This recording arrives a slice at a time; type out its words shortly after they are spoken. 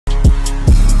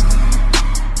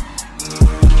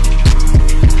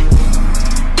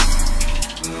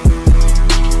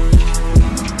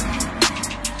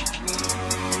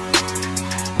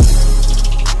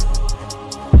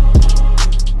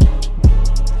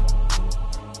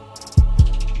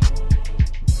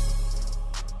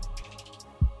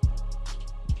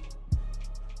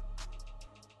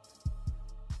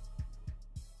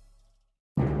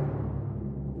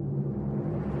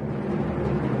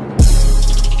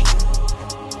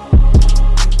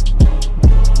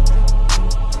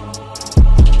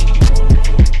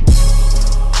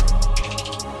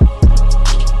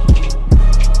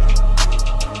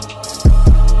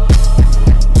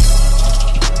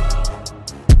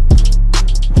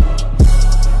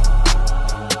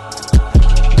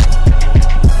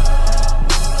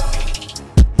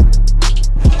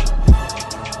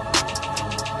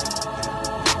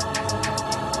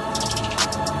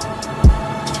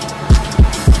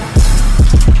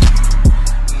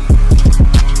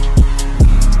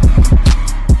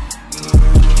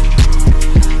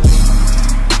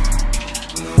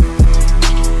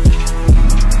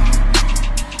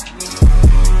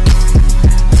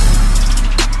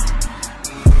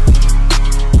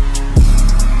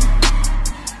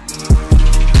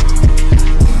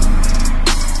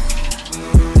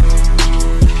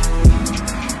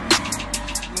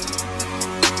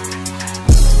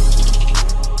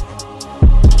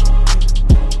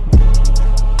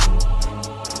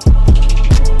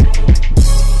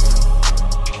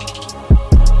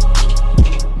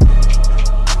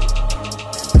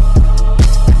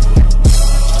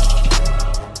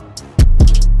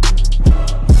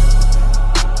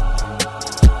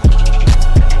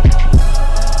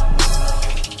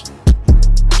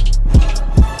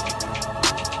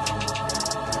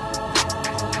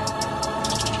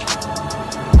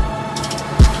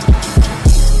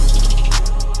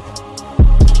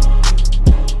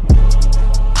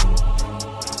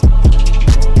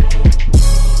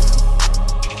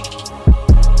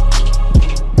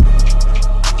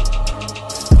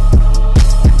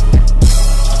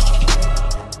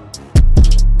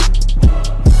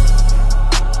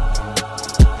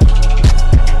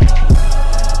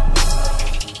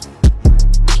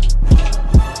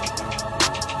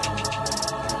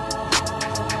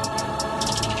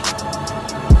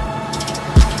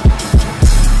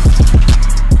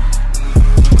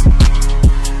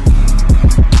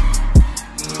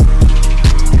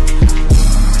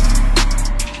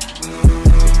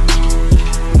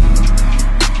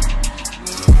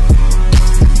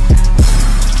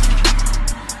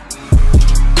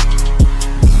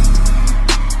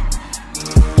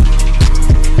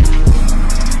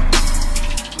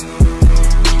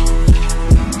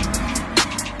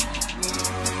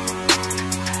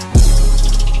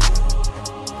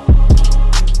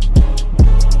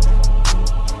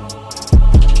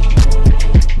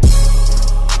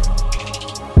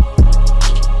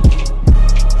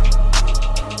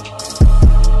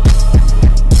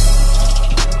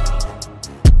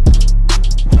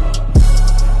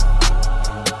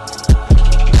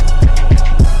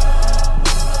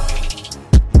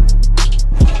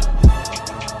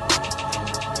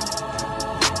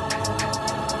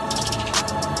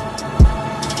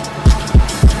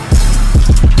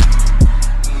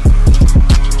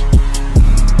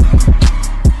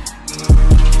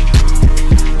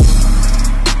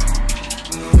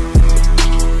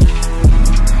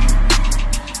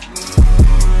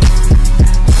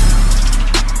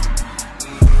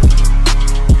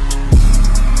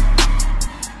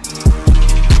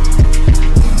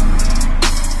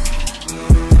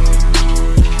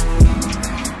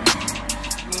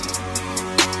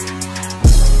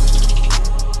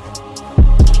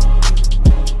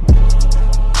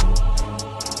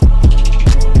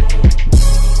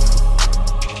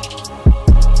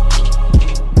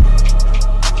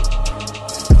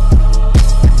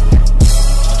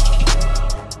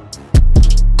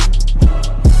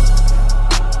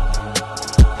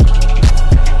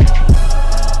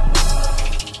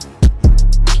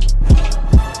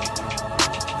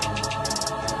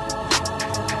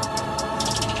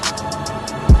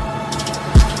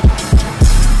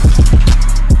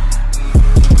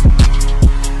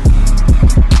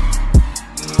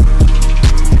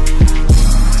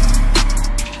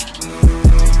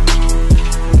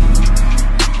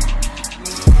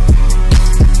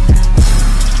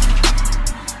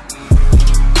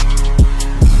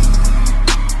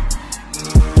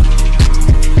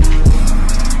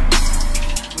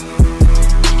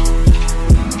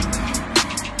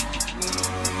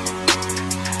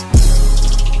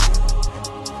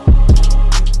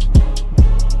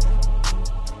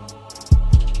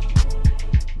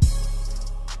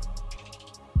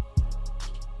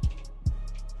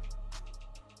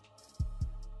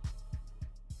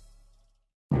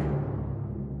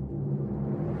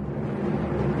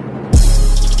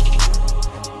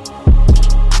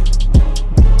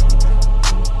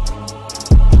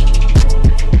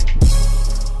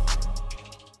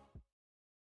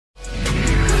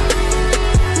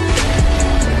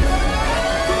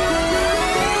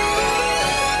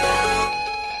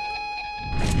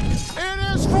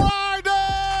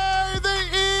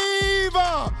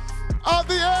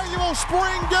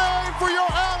spring game for your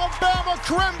Alabama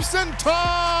Crimson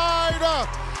Tide.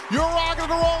 You're rocking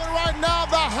and rolling right now,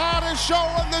 the hottest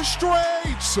show in the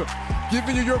streets.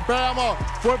 Giving you your Bama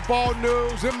football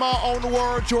news in my own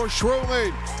words, yours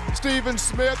truly, Stephen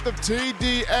Smith of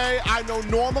TDA. I know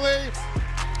normally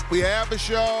we have the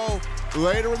show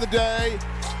later in the day,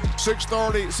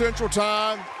 6:30 Central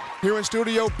Time here in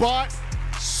studio, but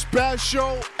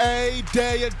special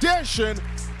A-Day edition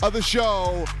of the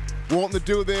show. Wanting to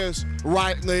do this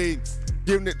rightly,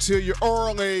 giving it to you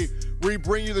early. We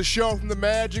bring you the show from the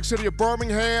magic city of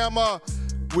Birmingham.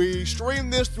 We stream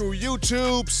this through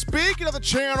YouTube. Speaking of the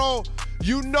channel,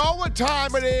 you know what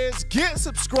time it is. Get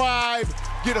subscribed,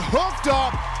 get hooked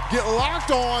up, get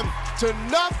locked on to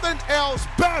nothing else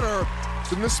better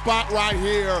than this spot right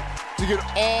here to get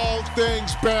all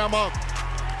things Bama.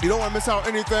 You don't want to miss out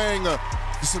on anything.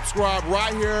 Subscribe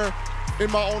right here. In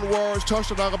my own words,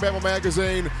 Touchdown Alabama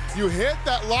Magazine. You hit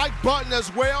that like button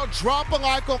as well. Drop a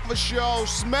like on the show.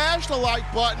 Smash the like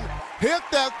button. Hit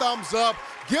that thumbs up.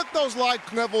 Get those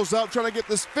like levels up. Trying to get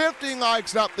this 15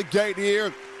 likes out the gate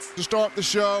here to start the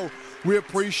show. We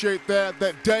appreciate that.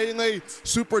 That daily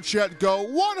Super Chat Go,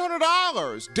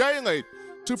 $100. Daily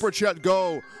Super Chat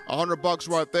Go, $100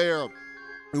 right there.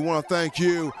 We want to thank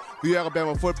you, the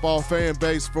Alabama football fan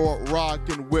base, for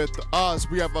rocking with us.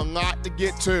 We have a lot to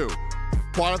get to.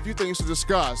 Quite a few things to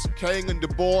discuss. Kalen and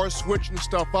DeBoer switching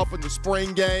stuff up in the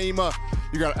spring game.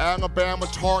 You got Alabama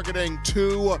targeting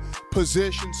two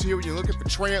positions here. When you look at the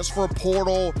transfer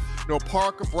portal, you know,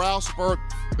 Parker Brailsford,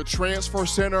 the transfer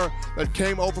center that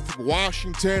came over from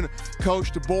Washington.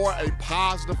 Coach DeBoer, a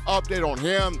positive update on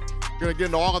him. Gonna get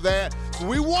into all of that.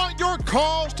 We want your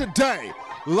calls today.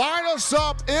 Line us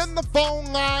up in the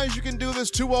phone lines. You can do this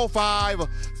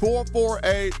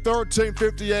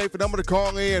 205-448-1358. The number to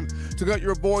call in to let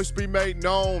your voice be made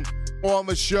known on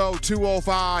the show,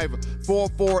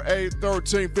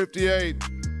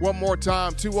 205-448-1358. One more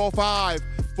time,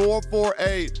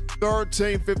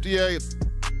 205-448-1358.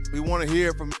 We want to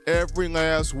hear from every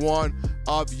last one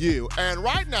of you. And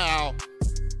right now,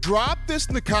 drop this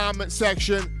in the comment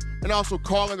section and also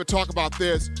call in to talk about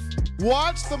this.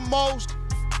 What's the most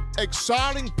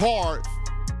exciting part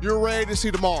you're ready to see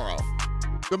tomorrow?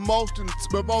 The most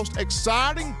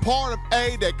exciting part of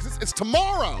A-Day, because it's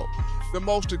tomorrow. The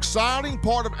most exciting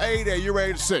part of A-Day you're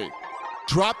ready to see.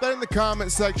 Drop that in the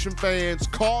comment section, fans.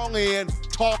 Call in,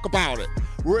 talk about it.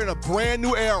 We're in a brand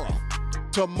new era.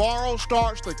 Tomorrow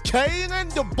starts the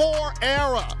Kalen DeBoer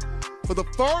era. For the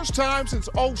first time since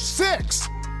 '06,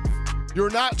 you're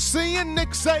not seeing Nick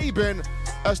Saban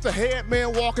as the head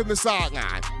man walking the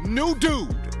sideline. New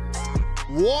dude.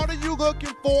 What are you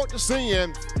looking forward to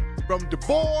seeing from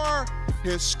DeBoer,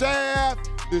 his staff,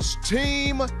 this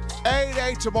team,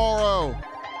 A-Day tomorrow?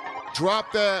 Drop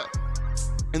that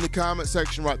in the comment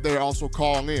section right there. Also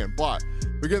call in. But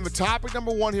we're getting the topic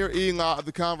number one here, Eli, of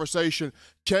the conversation.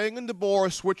 Kalen DeBoer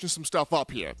switching some stuff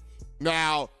up here.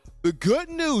 Now, the good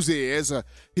news is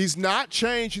he's not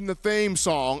changing the theme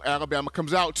song Alabama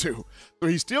comes out to. So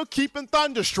he's still keeping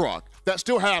Thunderstruck. That's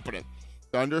still happening.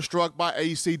 Thunderstruck by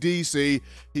AC/DC.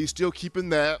 He's still keeping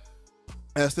that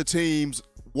as the team's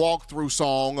walkthrough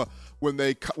song when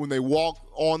they walk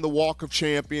on the Walk of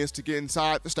Champions to get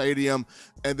inside the stadium,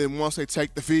 and then once they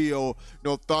take the field, you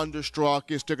know,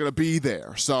 Thunderstruck is still going to be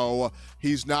there. So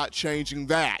he's not changing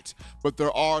that. But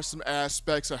there are some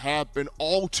aspects that have been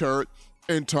altered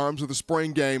in terms of the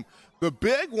spring game. The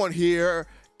big one here,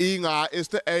 Eli, is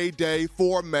the A-Day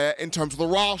format in terms of the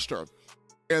roster.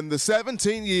 In the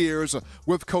 17 years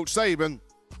with Coach Saban,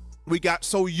 we got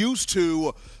so used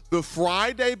to the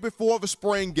Friday before the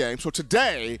spring game. So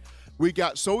today, we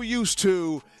got so used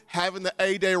to having the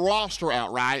A-Day roster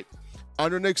out, right?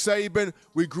 Under Nick Saban,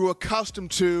 we grew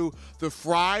accustomed to the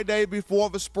Friday before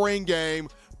the spring game,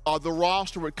 the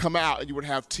roster would come out and you would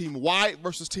have Team White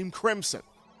versus Team Crimson,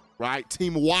 right?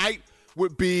 Team White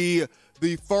would be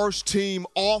the first team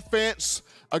offense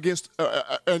against,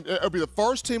 and it would be the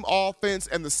first team offense,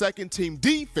 and the second team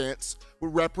defense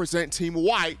would represent Team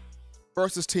White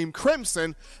versus Team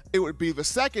Crimson. It would be the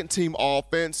second team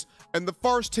offense and the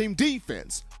first team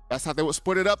defense. That's how they would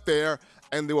split it up there,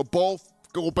 and they would both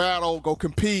go battle, go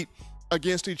compete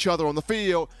against each other on the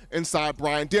field inside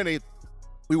Bryant-Denny.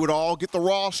 We would all get the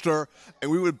roster, and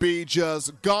we would be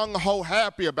just gung-ho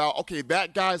happy about, okay,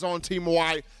 that guy's on Team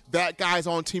White, that guy's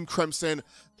on Team Crimson,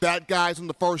 that guy's on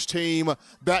the first team,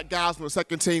 that guy's on the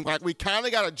second team. Like, we kind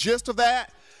of got a gist of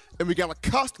that, and we got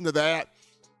accustomed to that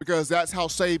because that's how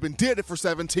Saban did it for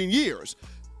 17 years.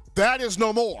 That is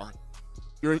no more.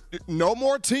 No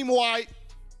more Team White,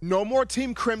 no more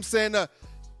Team Crimson.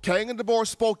 Kalen DeBoer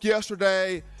spoke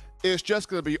yesterday, it's just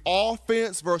going to be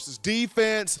offense versus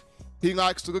defense. He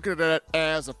likes to look at it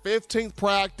as a 15th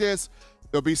practice.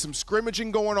 There'll be some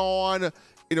scrimmaging going on.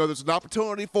 There's an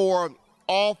opportunity for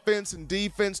offense and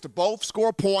defense to both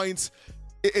score points.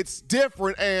 It's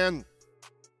different, and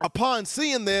upon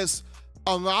seeing this,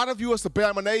 a lot of you as the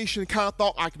Bama Nation kind of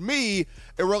thought like me,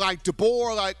 and were like,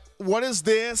 DeBoer, like, what is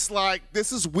this? Like,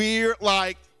 this is weird.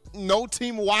 Like, no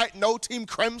team white, no team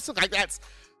crimson. Like, that's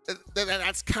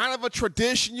kind of a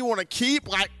tradition you want to keep.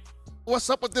 Like, what's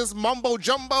up with this mumbo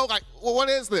jumbo? Like, well, what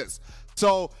is this?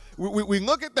 So we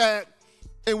look at that,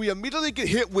 and we immediately get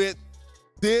hit with,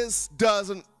 this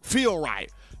doesn't feel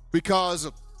right.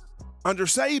 Because under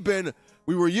Saban,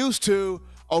 we were used to,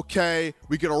 okay,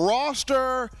 we get a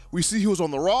roster, we see who's on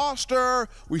the roster,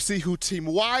 we see who Team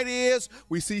White is,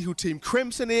 we see who Team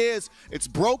Crimson is, it's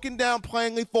broken down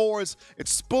plainly for us,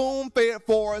 it's spoon-fed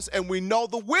for us, and we know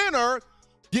the winner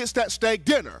gets that steak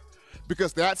dinner,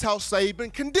 because that's how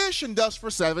Saban conditioned us for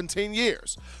 17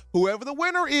 years. Whoever the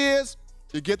winner is,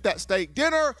 you get that steak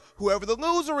dinner. Whoever the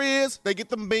loser is, they get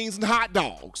them beans and hot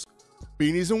dogs,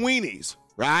 beanies and weenies,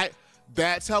 right?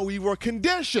 That's how we were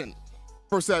conditioned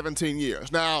for 17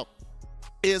 years. Now,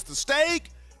 is the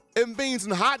steak and beans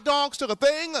and hot dogs still a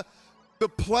thing? The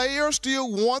players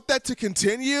still want that to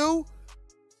continue.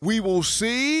 We will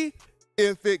see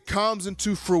if it comes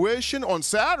into fruition on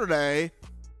Saturday,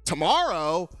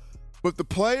 tomorrow, but the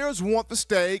players want the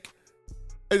steak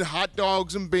and hot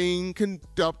dogs and bean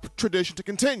tradition to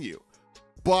continue.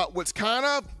 But what's kind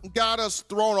of got us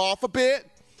thrown off a bit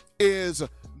is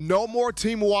no more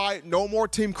Team White, no more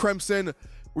Team Crimson.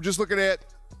 We're just looking at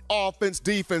offense,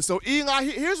 defense. So, Eli,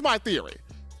 here's my theory.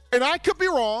 And I could be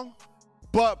wrong,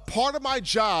 but part of my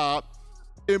job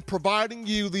in providing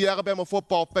you, the Alabama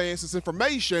football fans, this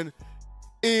information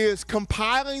is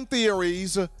compiling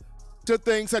theories to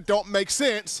things that don't make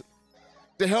sense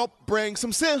to help bring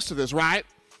some sense to this, right?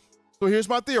 So here's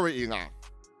my theory, Eli.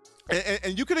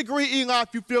 And you can agree, Eli, if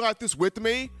you feel like this with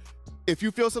me. If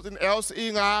you feel something else,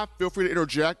 Eli, feel free to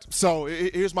interject. So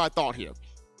here's my thought here.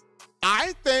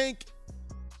 I think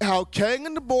how Kalen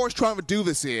and DeBoer is trying to do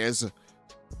this is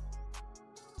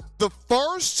the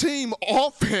first team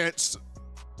offense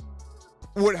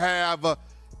would have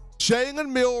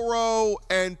Jalen Milroe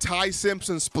and Ty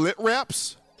Simpson split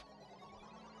reps.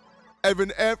 And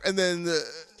then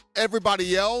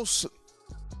everybody else,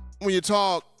 when you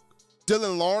talk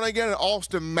Dylan Larnigan and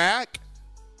Austin Mack,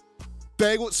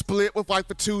 they would split with like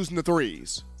the 2s and the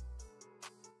 3s.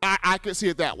 I could see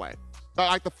it that way.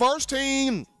 Like the first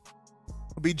team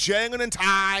would be Jalen and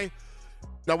Ty.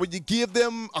 Now, would you give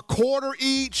them a quarter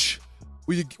each?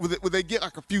 Would they get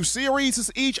like a few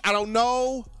series each? I don't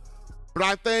know. But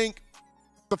I think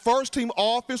the first team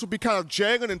offense would be kind of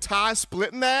Jalen and Ty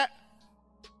splitting that.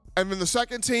 And then the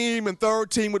second team and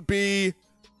third team would be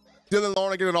Dylan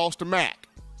Larnigan and Austin Mack.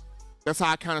 That's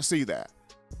how I kind of see that.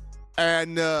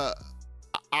 And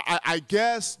I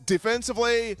guess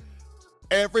defensively,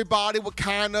 everybody would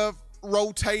kind of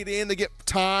rotate in to get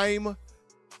time.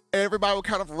 Everybody would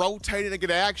kind of rotate in to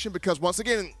get action because, once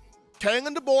again,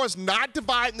 Kalen DeBoer is not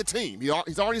dividing the team.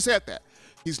 He's already said that.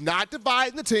 He's not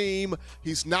dividing the team.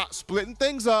 He's not splitting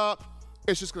things up.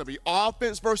 It's just going to be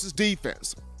offense versus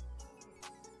defense.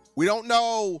 We don't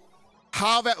know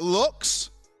how that looks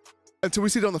until we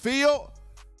see it on the field.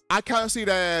 I kind of see it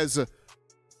as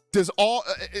or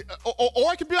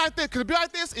it could be like this. Could it be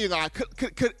like this, Eli?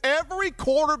 Could every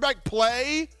quarterback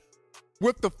play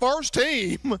with the first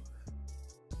team and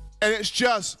it's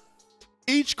just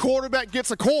each quarterback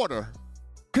gets a quarter?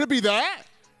 Could it be that?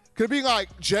 Could it be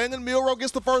like Jalen Milroe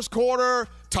gets the first quarter,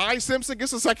 Ty Simpson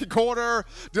gets the second quarter,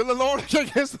 Dylan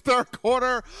Larnigan gets the third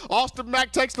quarter, Austin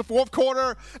Mack takes the fourth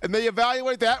quarter, and they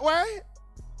evaluate that way?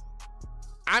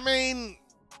 I mean,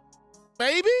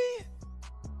 maybe?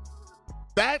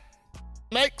 That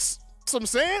makes some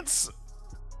sense?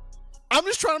 I'm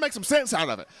just trying to make some sense out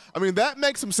of it. I mean, that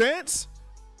makes some sense,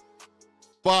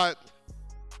 but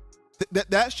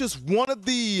that's just one of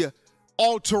the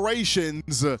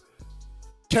alterations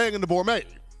Kalen and DeBoer made,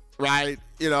 right?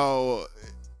 You know,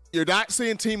 you're not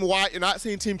seeing Team White, you're not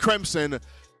seeing Team Crimson,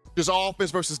 just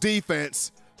offense versus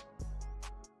defense.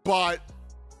 But,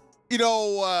 you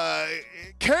know,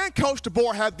 can Coach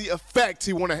DeBoer have the effect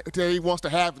he wants to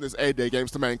have in this 8-day game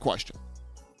is the main question.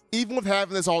 Even with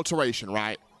having this alteration,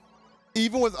 right?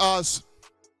 Even with us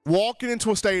walking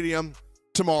into a stadium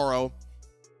tomorrow,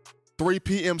 3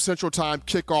 p.m. Central Time,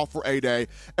 kickoff for A-Day.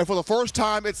 And for the first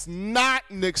time, it's not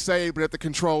Nick Saban at the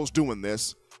controls doing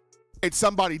this. It's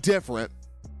somebody different.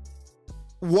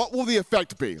 What will the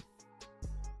effect be?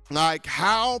 Like,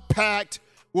 how packed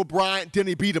will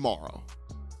Bryant-Denny be tomorrow?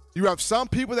 You have some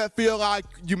people that feel like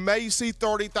you may see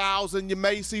 30,000, you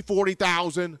may see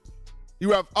 40,000.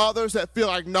 You have others that feel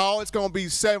like, no, it's going to be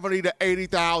 70 to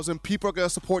 80,000. People are going to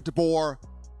support DeBoer.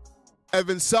 And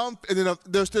then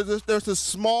there's this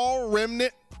small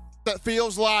remnant that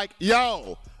feels like,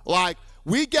 yo, like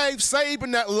we gave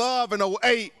Saban that love in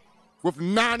 08 with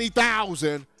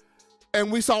 90,000,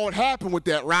 and we saw what happened with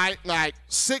that, right? Like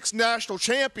 6 national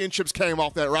championships came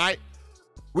off that, right?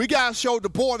 We got to show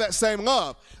DeBoer that same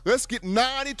love. Let's get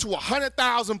 90 to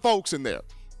 100,000 folks in there.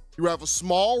 You have a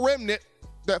small remnant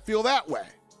that feel that way.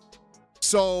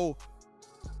 So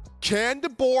can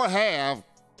DeBoer have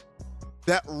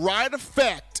that right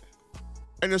effect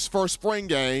in his first spring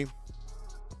game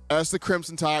as the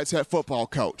Crimson Tide's head football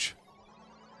coach?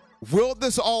 Will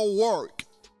this all work?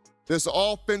 This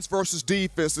offense versus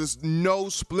defense is no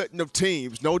splitting of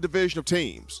teams, no division of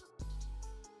teams.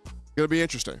 Gonna be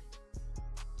interesting.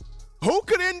 Who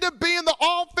could end up being the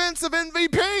offensive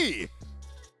MVP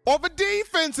or the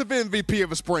defensive MVP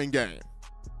of a spring game?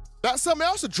 That's something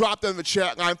else to drop in the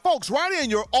chat line. Folks, write in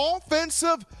your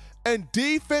offensive and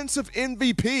defensive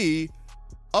MVP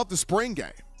of the spring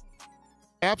game.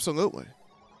 Absolutely.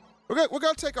 We're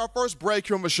going to take our first break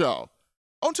here on the show.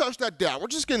 Don't touch that down. We're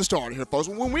just getting started here, folks.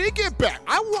 When we get back,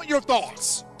 I want your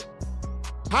thoughts.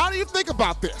 How do you think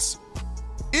about this?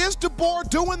 Is DeBoer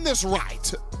doing this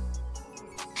right?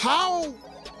 How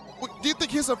do you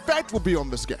think his effect will be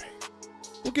on this game?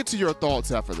 We'll get to your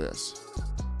thoughts after this.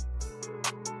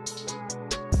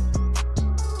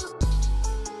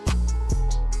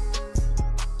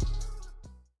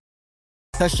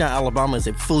 Touchdown Alabama is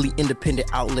a fully independent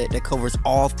outlet that covers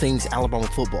all things Alabama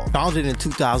football. Founded in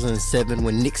 2007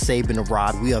 when Nick Saban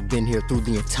arrived, we have been here through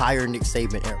the entire Nick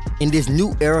Saban era. In this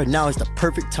new era, now is the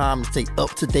perfect time to stay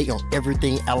up to date on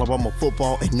everything Alabama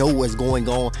football and know what's going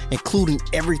on, including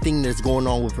everything that's going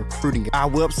on with recruiting.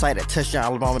 Our website at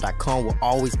touchdownalabama.com will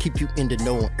always keep you in the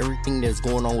know on everything that's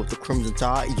going on with the Crimson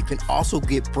Tide. You can also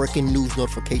get breaking news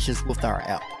notifications with our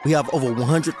app. We have over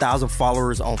 100,000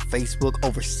 followers on Facebook,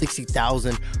 over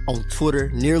 60,000 on Twitter,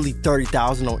 nearly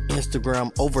 30,000 on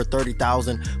Instagram, over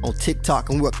 30,000 on TikTok,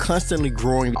 and we're constantly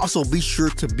growing. Also, be sure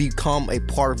to become a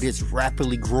part of this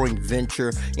rapidly growing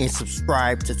venture and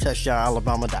subscribe to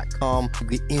touchdownalabama.com to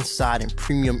get inside and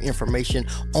premium information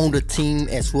on the team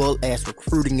as well as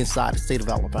recruiting inside the state of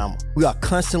Alabama. We are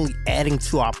constantly adding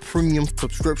to our premium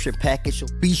subscription package, so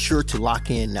be sure to lock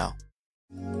in now.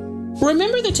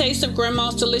 Remember the taste of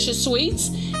Grandma's delicious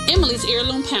sweets? Emily's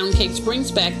Heirloom Pound Cakes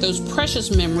brings back those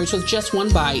precious memories with just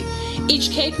one bite. Each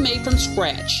cake made from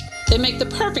scratch. They make the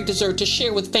perfect dessert to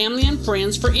share with family and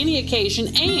friends for any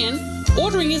occasion, and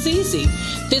ordering is easy.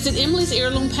 Visit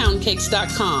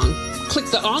emily'sheirloompoundcakes.com. Click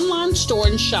the online store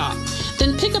and shop.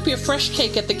 Then pick up your fresh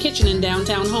cake at the kitchen in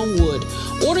downtown Homewood.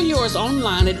 Order yours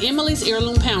online at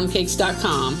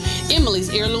emily'sheirloompoundcakes.com.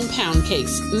 Emily's Heirloom Pound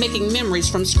Cakes, making memories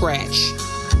from scratch.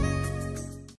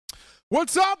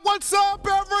 What's up,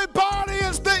 everybody?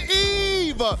 It's the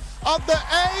eve of the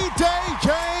A-Day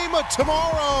game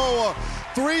tomorrow.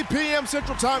 3 p.m.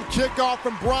 Central Time kickoff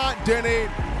from Bryant-Denny.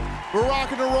 We're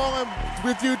rocking and rolling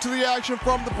with you to the action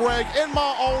from the break. In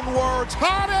my own words,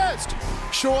 hottest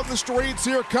show on the streets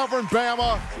here covering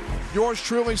Bama. Yours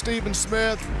truly, Stephen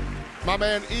Smith. My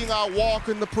man Eli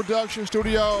Walker in the production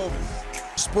studio.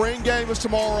 Spring game is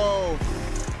tomorrow.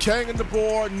 Kang and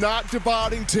DeBoer not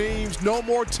dividing teams. No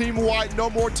more Team White, no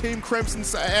more Team Crimson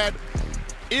sad.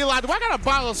 Eli, do I got a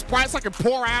bottle of Sprite so I can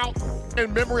pour out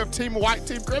in memory of Team White,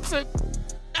 Team Crimson?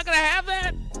 Not gonna have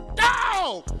that?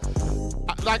 No!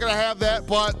 I'm not gonna have that,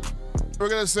 but we're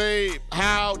gonna see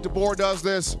how DeBoer does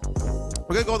this.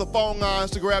 We're gonna go to the phone lines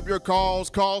to grab your calls.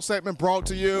 Call segment brought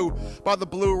to you by the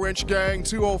Blue Wrench Gang,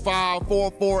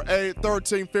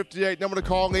 205-448-1358. Number to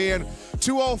call in,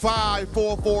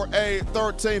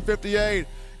 205-448-1358.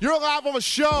 You're live on the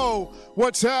show.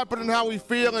 What's happening, how we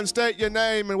feeling? State your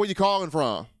name and where you calling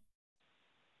from.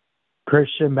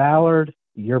 Christian Ballard,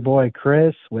 your boy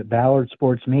Chris with Ballard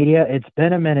Sports Media. It's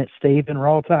been a minute, Steve, and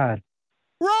Roll Tide.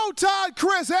 Roll Tide,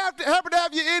 Chris. Happy to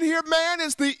have you in here, man.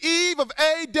 It's the eve of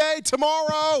A-Day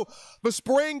tomorrow, the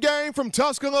spring game from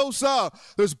Tuscaloosa.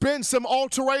 There's been some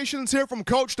alterations here from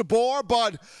Coach DeBoer,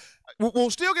 but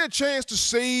we'll still get a chance to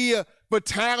see the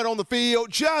talent on the field,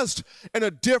 just in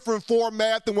a different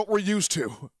format than what we're used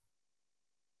to.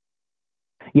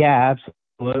 Yeah,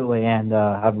 absolutely. And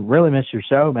I've really missed your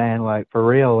show, man, like for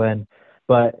real.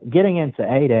 But getting into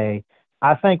A-Day,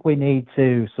 I think we need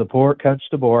to support Coach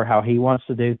DeBoer, how he wants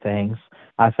to do things.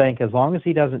 I think as long as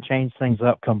he doesn't change things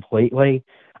up completely,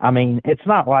 I mean, it's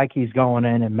not like he's going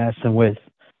in and messing with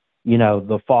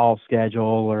the fall schedule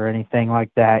or anything like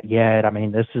that yet. I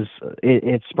mean,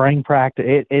 it's spring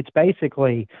practice. It's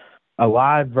basically a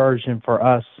live version for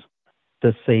us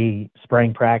to see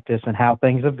spring practice and how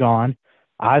things have gone.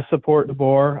 I support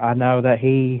DeBoer. I know that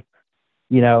he,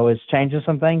 is changing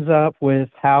some things up with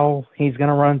how he's going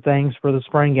to run things for the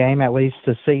spring game, at least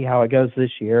to see how it goes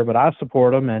this year. But I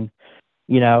support him, and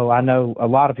I know a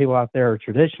lot of people out there are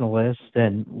traditionalists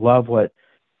and love what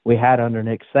we had under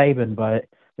Nick Saban, but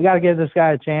we got to give this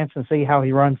guy a chance and see how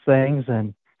he runs things.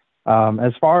 And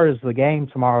as far as the game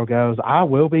tomorrow goes, I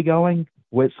will be going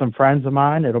with some friends of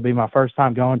mine. It'll be my first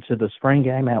time going to the spring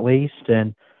game at least.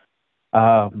 And,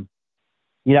 I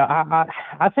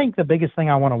think the biggest thing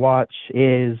I want to watch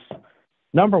is,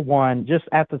 number one, just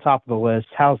at the top of the list,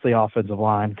 how's the offensive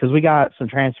line? Because we got some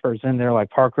transfers in there like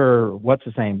Parker, what's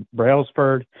his name,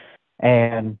 Brailsford,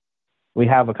 and we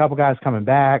have a couple guys coming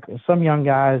back, some young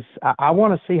guys. I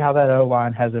want to see how that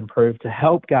O-line has improved to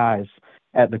help guys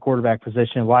at the quarterback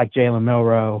position like Jalen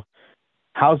Milroe.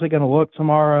 How's it going to look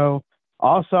tomorrow?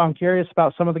 Also, I'm curious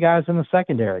about some of the guys in the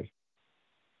secondary.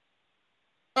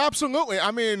 Absolutely.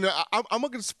 I mean, I'm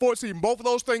looking forward to seeing both of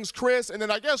those things, Chris. And then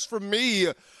I guess for me,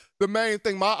 the main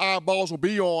thing my eyeballs will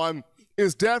be on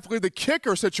is definitely the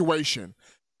kicker situation.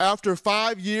 After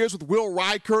 5 years with Will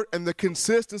Reichert and the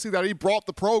consistency that he brought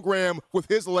the program with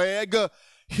his leg,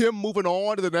 him moving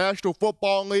on to the National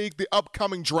Football League, the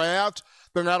upcoming draft,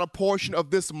 the latter portion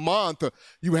of this month,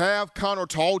 you have Connor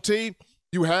Talty,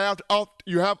 you have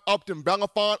Upton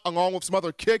Belafont along with some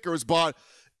other kickers, but,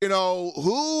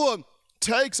 who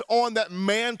takes on that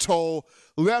mantle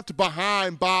left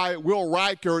behind by Will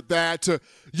Reichert that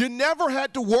you never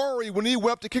had to worry when he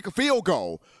went up to kick a field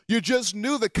goal. You just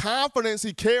knew the confidence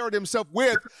he carried himself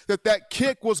with that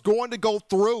kick was going to go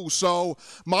through. So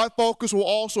my focus will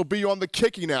also be on the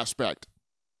kicking aspect.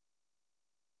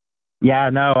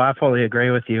 Yeah, no, I fully agree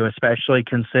with you, especially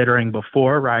considering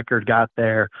before Reichert got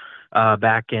there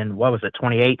back in,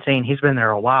 2018? He's been there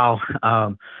a while.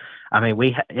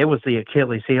 It was the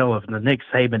Achilles heel of the Nick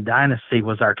Saban dynasty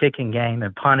was our kicking game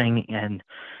and punting and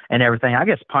everything. I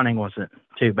guess punting wasn't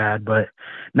too bad, but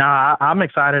no, I'm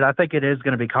excited. I think it is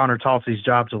going to be Connor Talty's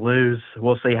job to lose.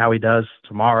 We'll see how he does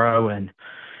tomorrow and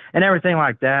everything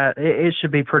like that. It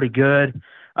should be pretty good.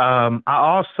 I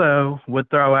also would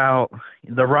throw out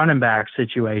the running back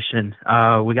situation.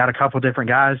 We got a couple different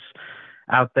guys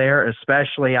out there,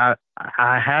 especially I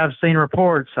have seen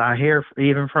reports. I hear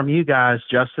even from you guys,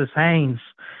 Justice Haynes.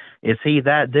 Is he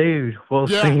that dude? We'll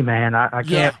see, man.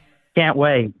 I can't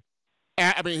wait.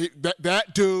 I mean,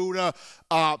 that dude,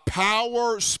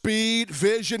 power, speed,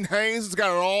 vision, Haynes has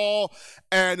got it all,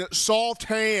 and soft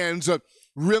hands,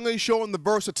 really showing the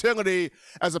versatility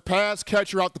as a pass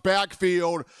catcher out the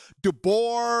backfield.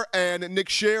 DeBoer and Nick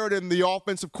Sheridan, the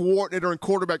offensive coordinator and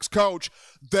quarterbacks coach,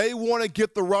 they want to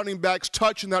get the running backs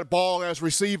touching that ball as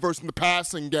receivers in the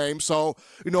passing game. So,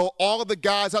 all of the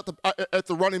guys at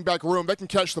the running back room, they can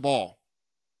catch the ball.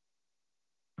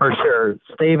 For sure.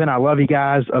 Steven, I love you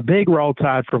guys. A big Roll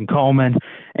Tide from Coleman,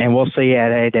 and we'll see you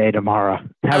at A-Day tomorrow.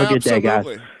 Have a good day, guys.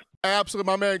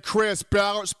 Absolutely, my man Chris,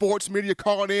 Ballard Sports Media,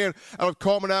 calling in out of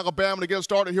Coleman, Alabama to get us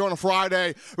started here on a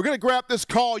Friday. We're going to grab this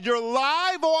call. You're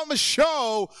live on the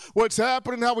show. What's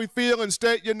happening, how we feel, and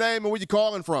state your name and where you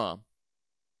calling from.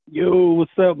 Yo,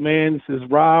 what's up, man? This is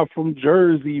Rob from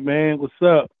Jersey, man. What's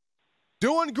up?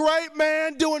 Doing great,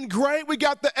 man. Doing great. We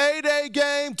got the A-Day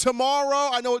game tomorrow.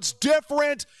 I know it's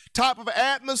different type of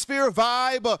atmosphere,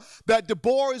 vibe that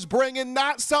DeBoer is bringing.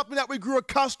 Not something that we grew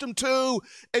accustomed to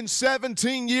in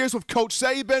 17 years with Coach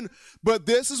Saban, but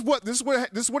this is what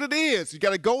it is. You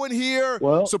got to go in here,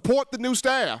 support the new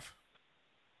staff.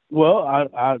 Well,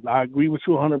 I agree with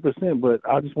you 100%, but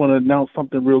I just want to announce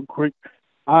something real quick.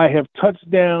 I have touched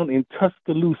down in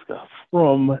Tuscaloosa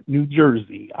from New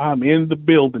Jersey. I'm in the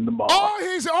building tomorrow.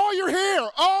 You're here.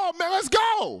 Oh, man, let's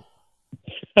go.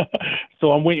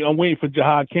 So I'm waiting for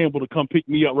Jihad Campbell to come pick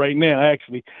me up right now,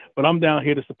 actually. But I'm down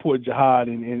here to support Jihad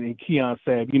and Keon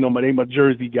Sabb. They my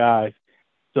Jersey guys.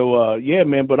 So, yeah,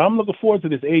 man, but I'm looking forward to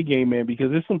this A game, man, because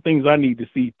there's some things I need to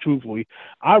see, truthfully.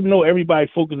 I know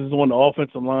everybody focuses on the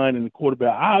offensive line and the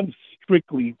quarterback. I'm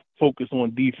strictly focused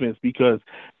on defense because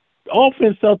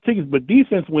offense sells tickets, but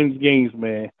defense wins games,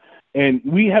 man. And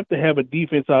we have to have a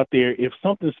defense out there. If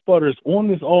something sputters on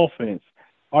this offense,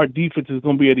 our defense is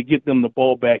going to be able to get them the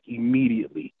ball back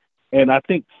immediately. And I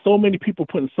think so many people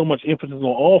putting so much emphasis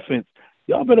on offense.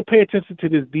 Y'all better pay attention to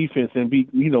this defense and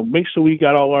make sure we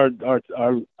got all our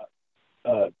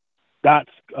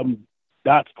dots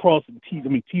crossed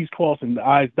and T's crossed and the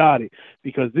I's dotted,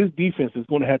 because this defense is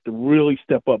going to have to really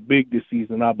step up big this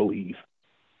season, I believe.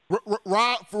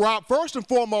 Rob, first and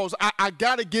foremost, I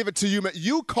got to give it to you, man.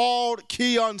 You called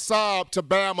Keon Saab to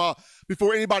Bama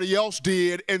before anybody else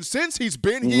did, and since he's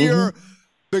been here,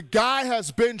 the guy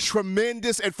has been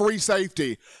tremendous at free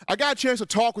safety. I got a chance to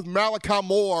talk with Malachi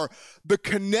Moore. The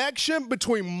connection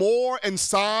between Moore and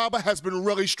Saab has been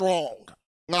really strong.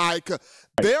 Like,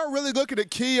 they're really looking at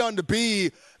Keon to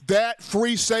be that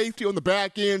free safety on the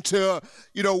back end to,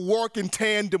 work in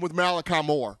tandem with Malachi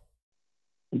Moore.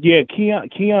 Yeah,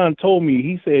 Keon told me,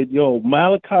 he said,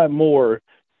 Malachi Moore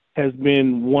has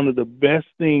been one of the best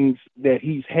things that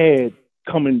he's had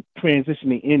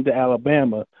transitioning into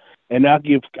Alabama. And I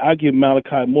give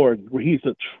Malachi Moore, he's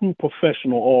a true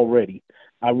professional already.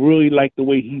 I really like the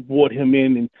way he brought him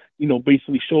in and,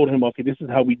 basically showed him, okay, this is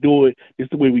how we do it. This is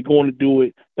the way we're going to do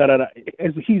it.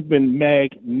 He's been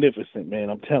magnificent, man.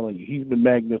 I'm telling you, he's been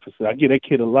magnificent. I give that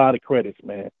kid a lot of credits,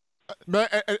 man. Man,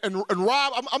 and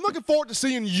Rob, I'm looking forward to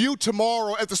seeing you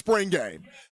tomorrow at the spring game.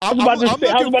 I was about to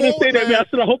say that, man. I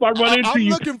said I hope I run into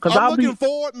you. I'm looking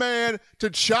forward, man, to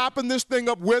chopping this thing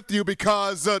up with you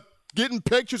because getting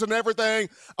pictures and everything,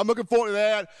 I'm looking forward to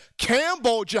that.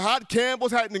 Jahad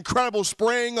Campbell's had an incredible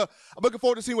spring. I'm looking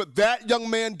forward to seeing what that young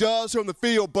man does here on the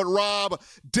field. But, Rob,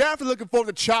 definitely looking forward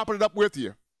to chopping it up with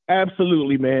you.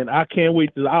 Absolutely, man. I can't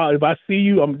wait. If I see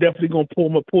you, I'm definitely going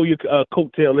to pull your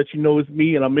coattail, let you know it's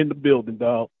me, and I'm in the building,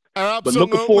 dog. Absolutely. But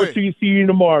looking forward to see you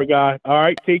tomorrow, guy. All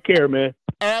right, take care, man.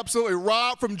 Absolutely.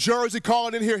 Rob from Jersey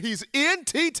calling in here. He's in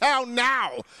T-Town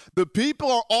now. The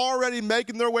people are already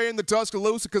making their way into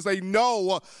Tuscaloosa because they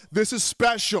know this is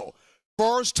special.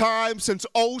 First time since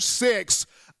 2006,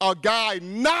 a guy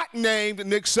not named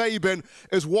Nick Saban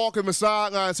is walking the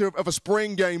sidelines here of a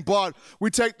spring game. But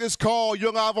we take this call.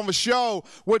 You're live on the show.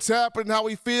 What's happening? How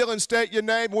we feeling? State your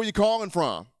name. Where you calling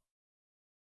from?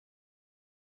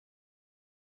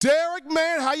 Derek,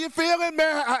 man, how you feeling,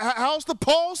 man? How's the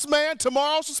pulse, man?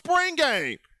 Tomorrow's the spring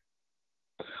game.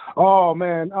 Oh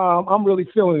man, I'm really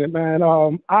feeling it, man.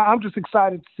 I'm just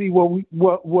excited to see what's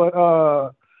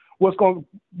going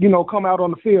to come out on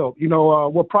the field.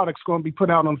 What product's going to be put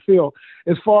out on the field.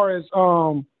 As far as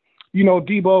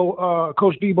DeBoer,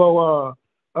 Coach DeBoer,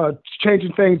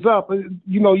 changing things up.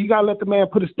 You got to let the man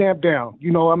put a stamp down.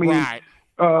 Right.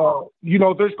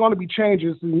 There's going to be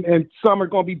changes, and some are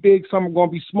going to be big, some are going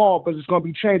to be small, but it's going to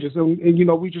be changes. And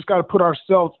we just got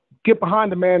to get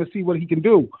behind the man and see what he can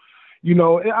do.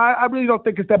 I really don't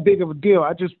think it's that big of a deal.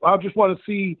 I just want to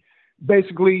see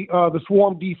basically the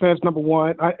swarm defense, number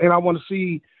one, and I want to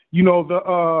see,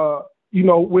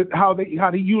 with how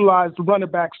they utilize the running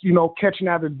backs, catching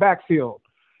out of the backfield.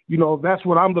 That's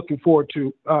what I'm looking forward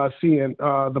to seeing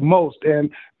the most, and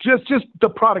just the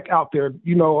product out there.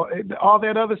 All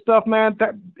that other stuff, man.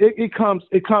 That it comes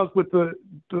with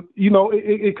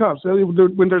it comes. So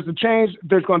when there's a change,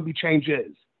 there's going to be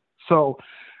changes. So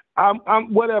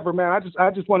I'm whatever, man.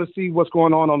 I just want to see what's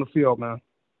going on the field, man.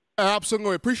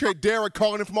 Absolutely. Appreciate Derek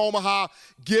calling in from Omaha,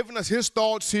 giving us his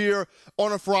thoughts here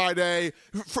on a Friday.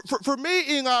 For me,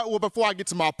 Eli, well, before I get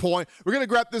to my point, we're going to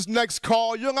grab this next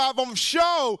call. You're live on the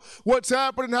show. What's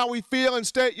happening, how we feeling?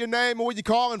 State your name and where you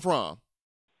calling from.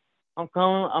 I'm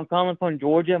calling from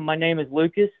Georgia. My name is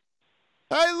Lucas.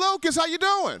 Hey, Lucas, how you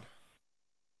doing?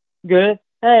 Good.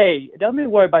 Hey, don't be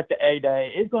worried about the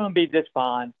A-Day. It's going to be just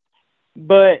fine.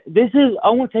 But I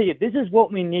want to tell you, this is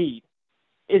what we need,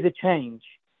 is a change.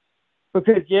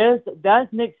 Because, yes,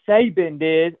 that's Nick Saban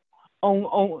did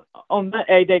on that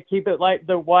A-Day, keep it like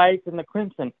the whites and the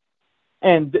crimson.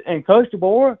 And Coach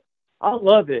DeBoer, I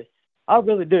love this. I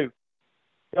really do.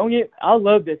 I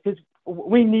love this because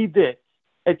we need this,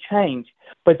 a change.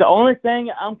 But the only thing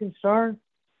I'm concerned,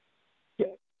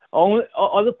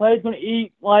 are the players going to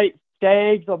eat like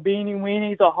steaks or beanie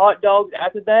weenies or hot dogs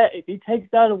after that? If he takes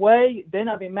that away, then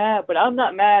I'll be mad. But I'm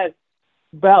not mad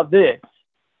about this.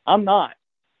 I'm not.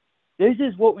 This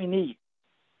is what we need,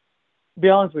 to be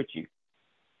honest with you.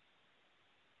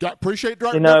 Appreciate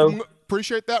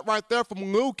that right there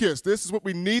from Lucas. This is what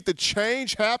we need, the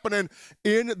change happening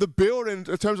in the building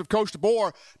in terms of Coach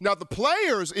DeBoer. Now, the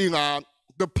players, Eli,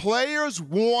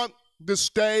 want the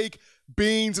steak,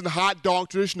 beans, and hot dog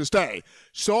tradition to stay.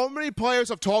 So many players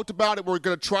have talked about it. We're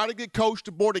going to try to get Coach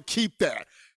DeBoer to keep that.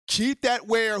 Keep that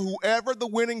where whoever the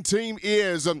winning team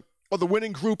is or the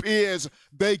winning group is,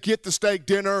 they get the steak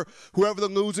dinner. Whoever the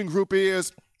losing group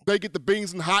is, they get the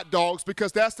beans and hot dogs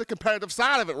because that's the competitive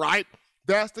side of it, right?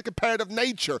 That's the competitive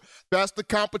nature. That's the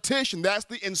competition. That's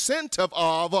the incentive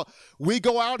of we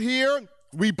go out here,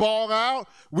 we ball out,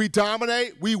 we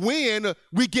dominate, we win,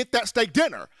 we get that steak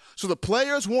dinner. So the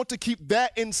players want to keep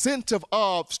that incentive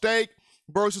of steak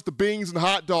versus the beans and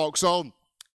hot dogs. So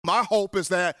My hope is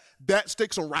that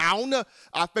sticks around.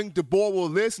 I think DeBoer will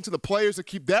listen to the players to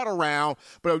keep that around.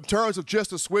 But in terms of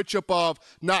just a switch up of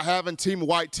not having Team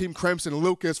White, Team Crimson,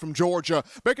 Lucas from Georgia,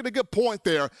 making a good point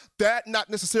there. That not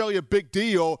necessarily a big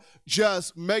deal.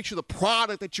 Just make sure the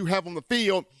product that you have on the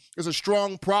field is a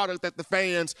strong product that the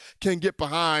fans can get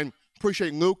behind.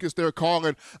 Appreciate Lucas there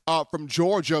calling from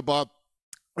Georgia, but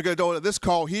we're going to go to this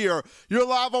call here. You're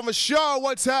live on the show.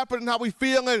 What's happening? How we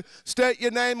feeling? State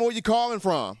your name and where you calling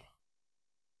from.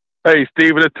 Hey,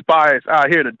 Steven, it's Tobias out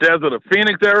here in the desert of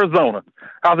Phoenix, Arizona.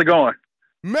 How's it going?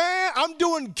 Man, I'm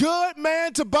doing good,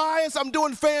 man, Tobias. I'm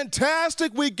doing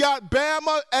fantastic. We got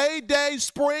Bama A-Day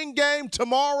spring game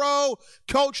tomorrow.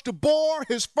 Coach DeBoer,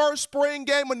 his first spring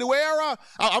game, a new era.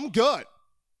 I'm good.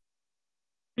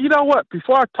 You know what?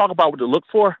 Before I talk about what to look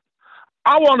for,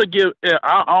 I want to give,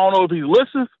 I don't know if he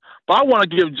listens, but I want to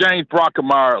give James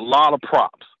Brockemeyer a lot of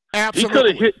props. Absolutely. He could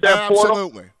have hit that portal.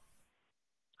 Absolutely.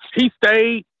 He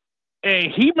stayed,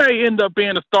 and he may end up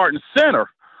being the starting center.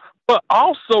 But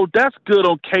also, that's good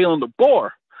on Kalen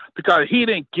DeBoer because he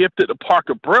didn't gift it to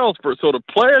Parker Brailsford. So the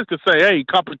players could say, hey,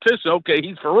 competition, okay,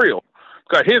 he's for real.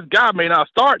 Because his guy may not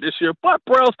start this year, but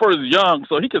Brailsford is young,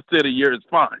 so he could sit a year. It's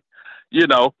fine, you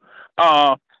know.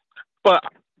 But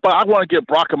I want to give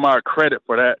Brockemeyer credit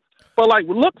for that. But, like,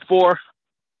 look for,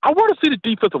 I want to see the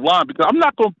defensive line because I'm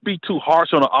not going to be too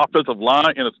harsh on the offensive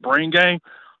line in a spring game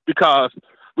because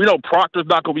we know Proctor's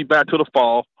not going to be back to the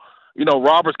fall. You know,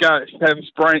 Roberts has a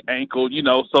sprained ankle, you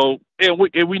know, so and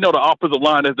we know the offensive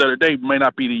line that's there today may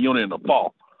not be the unit in the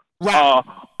fall. Right.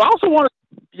 But I also want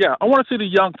to see the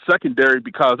young secondary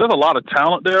because there's a lot of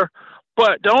talent there.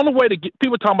 But the only way to get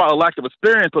people talking about a lack of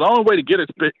experience, but the only way to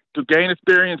gain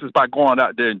experience is by going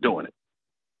out there and doing it.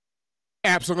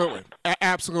 Absolutely,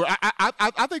 absolutely.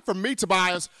 I think for me,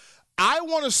 Tobias, I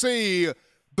want to see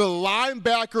the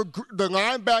linebacker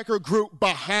group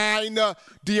behind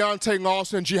Deontay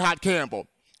Lawson and Jihad Campbell,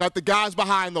 like the guys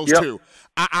behind those two.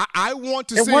 I want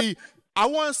to see. I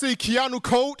want to see Keanu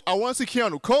Coate. I want to see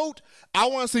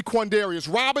Quandarius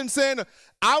Robinson.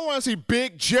 I want to see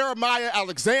big Jeremiah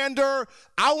Alexander.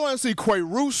 I want to see Quay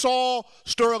Rusall,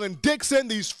 Sterling Dixon,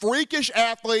 these freakish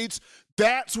athletes.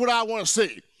 That's what I want to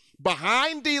see.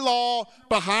 Behind D-Law,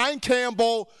 behind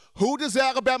Campbell, who does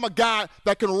Alabama got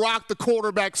that can rock the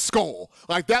quarterback's skull?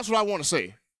 Like, that's what I want to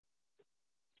see.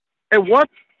 And what?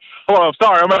 Oh,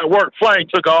 sorry, I'm at work. Flame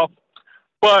took off.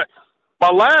 But my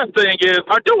last thing is,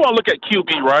 I do want to look at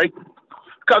QB, right?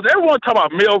 Because everyone talking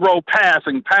about Milroe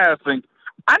passing.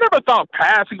 I never thought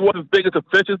passing was his biggest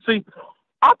efficiency.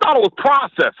 I thought it was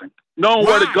processing, knowing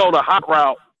where to go, the hot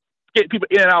route, get people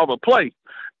in and out of a play.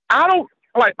 I'm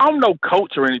no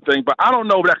coach or anything, but I don't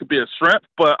know if that could be a strength,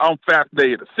 but I'm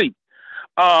fascinated to see.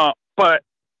 But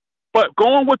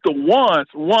going with the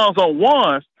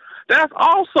ones-on-ones, that's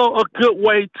also a good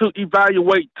way to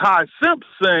evaluate Ty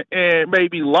Simpson and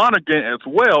maybe Lonergan as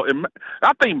well. And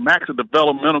I think Max is a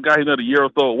developmental guy. He's another year or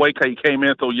so away because he came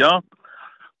in so young.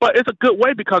 But it's a good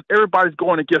way because everybody's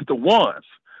going against the ones.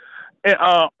 And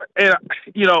I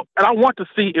want to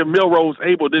see if Milroe's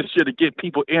able this year to get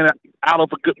people in and out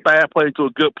of a good bad play to a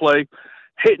good play,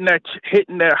 hitting that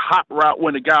hot route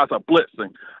when the guys are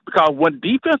blitzing. Because when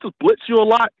defenses blitz you a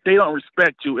lot, they don't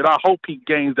respect you, and I hope he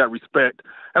gains that respect.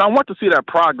 And I want to see that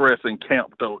progress in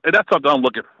camp, though, and that's something I'm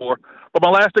looking for. But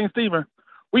my last thing, Stephen,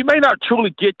 we may not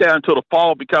truly get that until the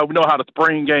fall because we know how the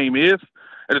spring game is,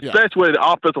 and especially with the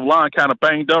offensive line kind of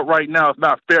banged up right now, it's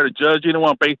not fair to judge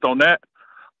anyone based on that.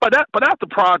 But that's the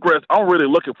progress I'm really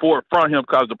looking for from him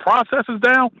because the process is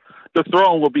down. The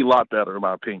throwing will be a lot better, in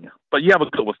my opinion. But you have a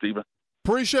good one, Stephen.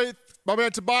 Appreciate my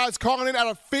man Tobias calling in out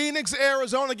of Phoenix,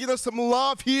 Arizona. Give us some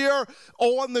love here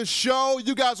on the show.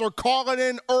 You guys are calling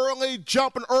in early,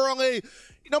 jumping early.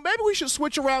 You know, maybe we should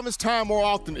switch around this time more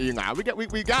often, Eli.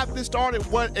 We got this started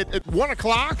at 1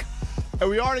 o'clock, and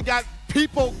we already got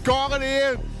people calling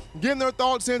in, getting their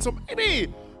thoughts in. So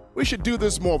maybe we should do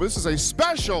this more. But this is a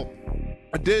special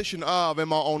edition of, in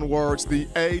my own words, the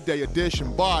A-Day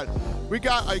edition. But we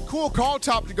got a cool call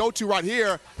topic to go to right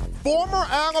here. Former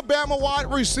Alabama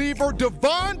wide receiver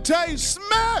Devontae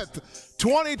Smith,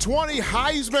 2020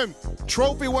 Heisman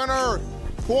Trophy winner,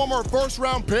 former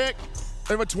first-round pick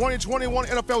in the 2021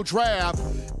 NFL Draft,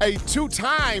 a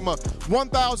two-time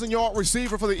 1,000-yard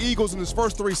receiver for the Eagles in his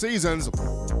first 3 seasons.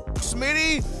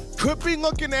 Smitty could be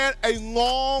looking at a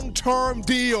long-term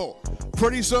deal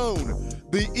pretty soon.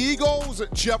 The Eagles,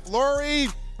 Jeff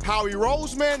Lurie, Howie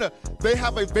Roseman, they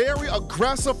have a very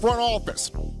aggressive front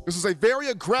office. This is a very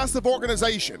aggressive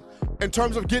organization in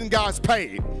terms of getting guys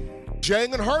paid.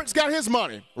 Jalen Hurts got his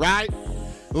money, right?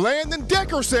 Landon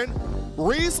Dickerson,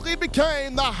 recently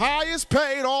became the highest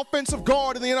paid offensive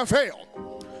guard in the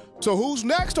NFL. So who's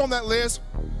next on that list?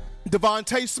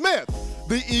 Devontae Smith.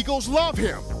 The Eagles love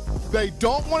him. They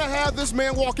don't want to have this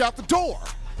man walk out the door.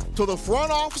 So the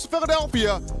front office of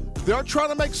Philadelphia, they're trying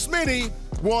to make Smitty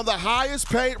one of the highest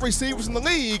paid receivers in the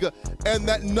league. And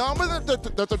that number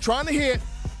that they're trying to hit,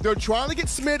 they're trying to get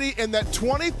Smitty in that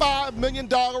 $25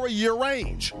 million a year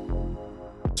range.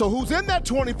 So who's in that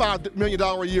 $25 million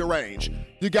a year range?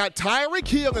 You got Tyreek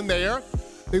Hill in there,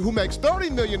 who makes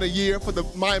 $30 million a year for the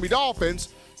Miami Dolphins.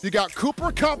 You got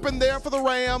Cooper Kupp in there for the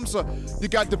Rams. You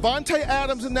got Devontae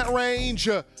Adams in that range.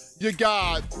 You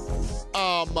got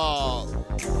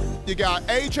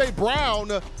A.J. Brown,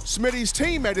 Smitty's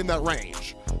teammate, in that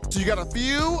range. So you got a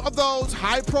few of those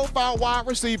high-profile wide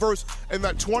receivers in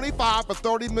that $25 to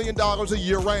 $30 million a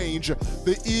year range.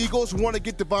 The Eagles want to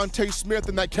get Devontae Smith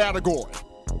in that category.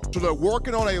 So they're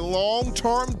working on a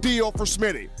long-term deal for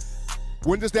Smitty.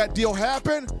 When does that deal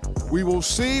happen? We will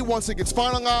see once it gets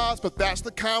finalized, but that's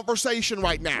the conversation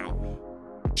right now.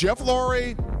 Jeff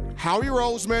Lurie, Howie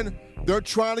Roseman, they're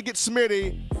trying to get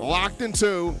Smitty locked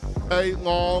into a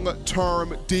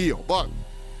long-term deal. But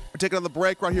we're taking another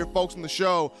break right here, folks, on the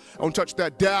show. I want to touch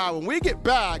that down. When we get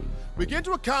back, we get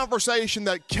into a conversation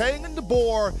that Kalen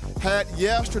DeBoer had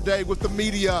yesterday with the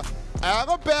media.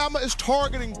 Alabama is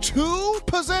targeting 2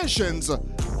 positions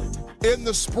in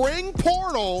the spring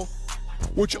portal,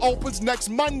 which opens next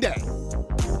Monday.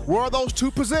 Where are those 2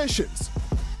 positions?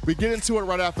 We get into it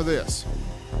right after this.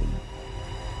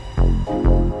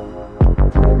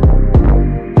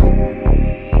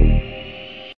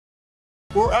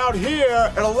 We're out here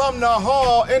at Alumni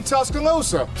Hall in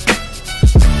Tuscaloosa.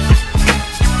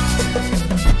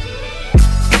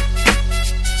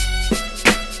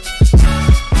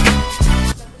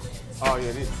 Oh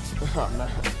yeah, oh, man.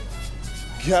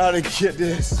 Gotta get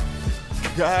this.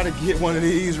 Gotta get one of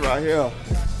these right here.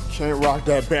 Can't rock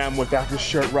that band without this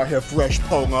shirt right here, fresh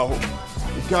polo.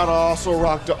 You gotta also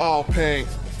rock the all pink,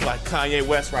 like Kanye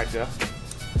West right there.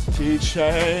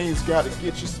 Keychains, gotta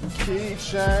get you some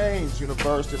keychains.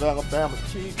 University of Alabama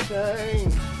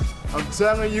keychains. I'm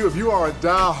telling you, if you are a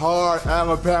die-hard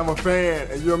Alabama fan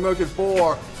and you're looking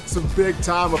for some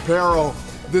big-time apparel,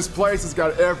 this place has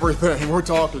got everything. We're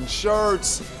talking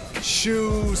shirts,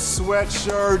 shoes,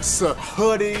 sweatshirts,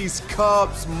 hoodies,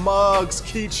 cups, mugs,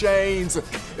 keychains.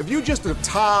 If you're just a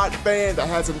Tide fan that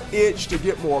has an itch to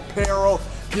get more apparel,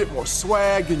 get more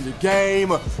swag in your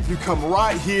game, you come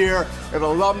right here at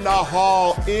Alumni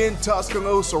Hall in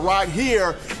Tuscaloosa, right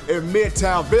here in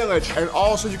Midtown Village. And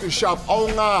also you can shop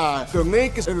online. The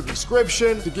link is in the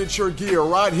description to get your gear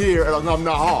right here at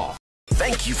Alumni Hall.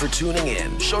 Thank you for tuning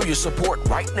in. Show your support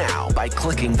right now by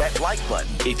clicking that like button.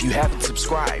 If you haven't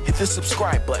subscribed, hit the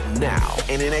subscribe button now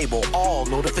and enable all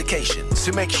notifications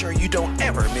to make sure you don't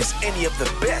ever miss any of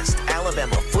the best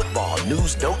Alabama football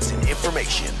news, notes, and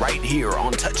information right here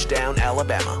on Touchdown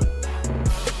Alabama.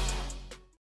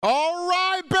 All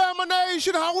right, Bama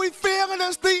Nation, how we feeling?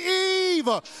 It's the eve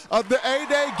of the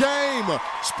A-Day game.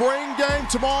 Spring game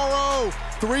tomorrow,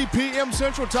 3 p.m.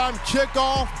 Central Time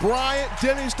kickoff,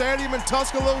 Bryant-Denny Stadium in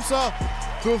Tuscaloosa.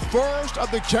 The first of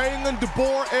the Kalen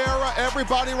DeBoer era.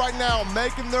 Everybody right now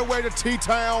making their way to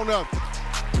T-Town.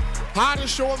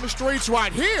 Hottest show on the streets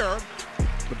right here,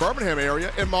 the Birmingham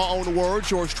area, in my own words,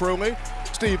 yours truly,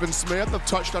 Stephen Smith of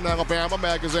Touchdown Alabama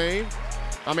magazine.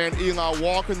 My man Eli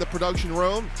Walker in the production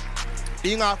room.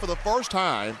 Eli, for the first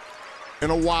time in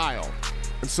a while,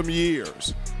 in some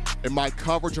years, in my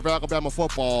coverage of Alabama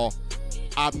football,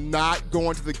 I'm not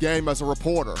going to the game as a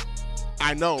reporter.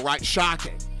 I know, right?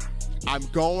 Shocking. I'm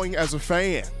going as a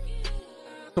fan.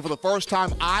 So for the first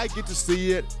time, I get to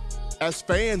see it as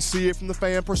fans see it from the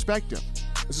fan perspective.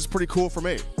 This is pretty cool for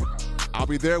me. I'll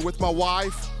be there with my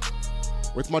wife,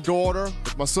 with my daughter,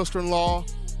 with my sister-in-law.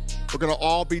 We're going to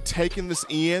all be taking this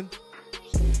in.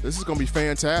 This is going to be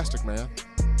fantastic, man.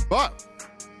 But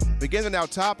beginning now,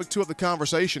 topic 2 of the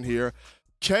conversation here.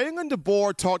 Kalen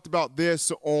DeBoer talked about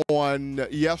this on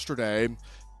yesterday,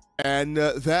 and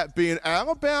that being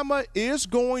Alabama is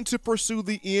going to pursue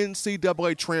the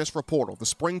NCAA transfer portal, the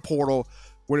spring portal,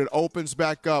 when it opens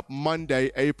back up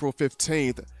Monday, April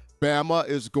 15th. Bama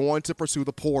is going to pursue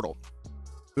the portal.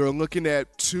 They're looking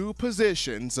at 2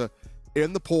 positions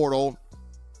in the portal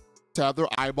to have their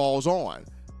eyeballs on.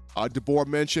 DeBoer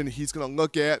mentioned he's going to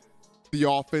look at the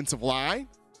offensive line.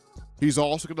 He's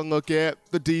also going to look at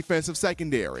the defensive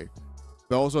secondary.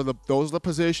 Those are the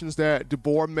positions that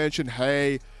DeBoer mentioned,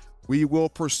 hey, we will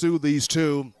pursue these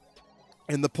 2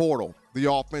 in the portal.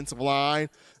 the offensive line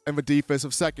and the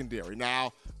defensive secondary.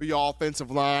 Now, the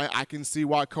offensive line, I can see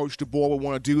why Coach DeBoer would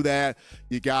want to do that.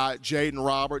 You got Jaden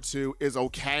Roberts, who is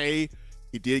okay.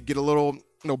 He did get a little,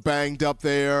 banged up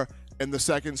there in the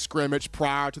second scrimmage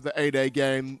prior to the 8A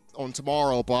game on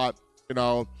tomorrow, but,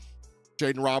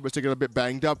 Jaden Roberts to get a bit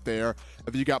banged up there.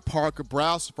 If you got Parker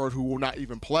Brailsford, who will not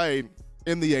even play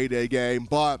in the 8A game,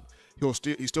 but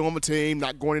he's still on the team,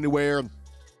 not going anywhere.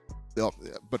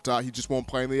 But he just won't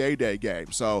play in the 8A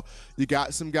game. So you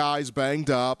got some guys banged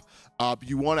up.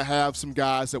 You want to have some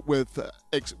guys that with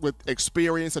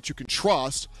experience that you can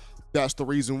trust. That's the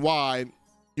reason why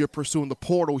you're pursuing the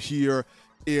portal here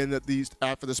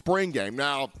after the spring game.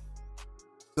 Now,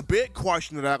 the big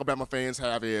question that Alabama fans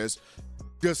have is,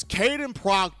 does Kalen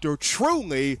Proctor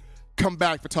truly come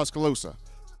back for Tuscaloosa?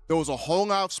 There was a whole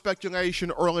lot of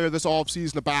speculation earlier this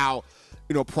offseason about,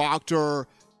 Proctor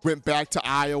went back to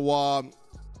Iowa,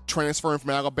 transferring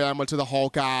from Alabama to the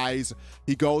Hawkeyes.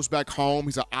 He goes back home.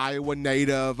 He's an Iowa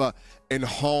native, and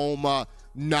home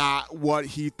not what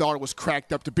he thought it was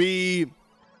cracked up to be.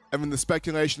 And then the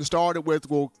speculation started with,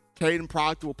 well, Kalen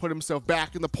Proctor will put himself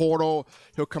back in the portal.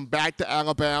 He'll come back to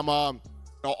Alabama.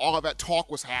 All of that talk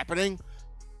was happening.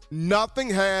 Nothing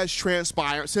has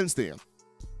transpired since then.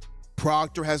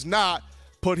 Proctor has not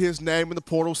put his name in the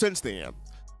portal since then.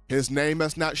 His name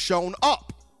has not shown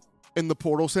up in the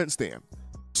portal since then.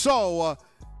 So,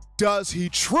 does he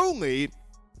truly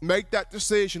make that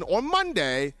decision on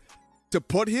Monday to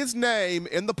put his name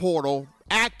in the portal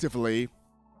actively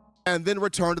and then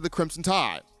return to the Crimson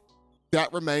Tide?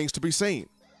 That remains to be seen.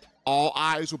 All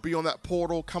eyes will be on that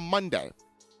portal come Monday.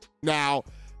 Now,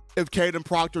 if Kalen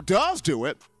Proctor does do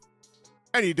it,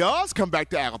 and he does come back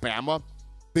to Alabama,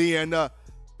 then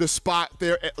the spot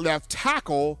there at left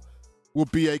tackle will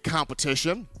be a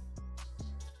competition.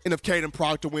 And if Kalen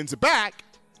Proctor wins it back,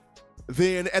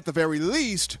 then at the very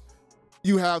least,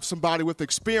 you have somebody with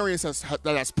experience that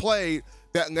has played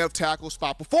that left tackle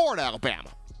spot before at Alabama.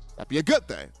 That'd be a good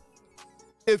thing.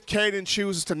 If Kalen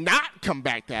chooses to not come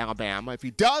back to Alabama, if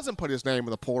he doesn't put his name in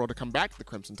the portal to come back to the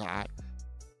Crimson Tide,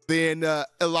 then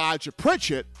Elijah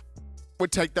Pritchett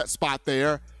would take that spot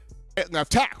there at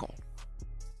left tackle.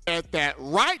 At that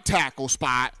right tackle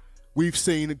spot, we've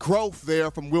seen growth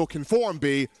there from Wilkin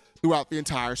Formby throughout the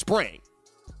entire spring.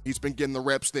 He's been getting the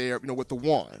reps there, with the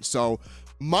one. So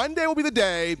Monday will be the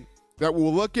day that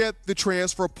we'll look at the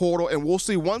transfer portal and we'll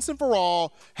see once and for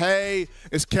all, hey,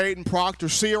 is Kalen Proctor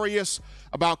serious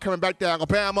about coming back to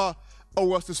Alabama, or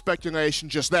was the speculation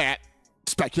just that?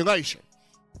 Speculation.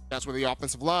 That's where the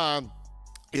offensive line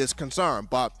is concerned.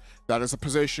 But that is a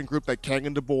position group that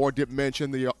Kalen DeBoer did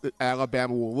mention that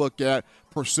Alabama will look at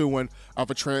pursuing of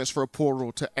a transfer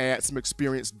portal to add some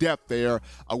experience depth there,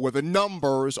 where the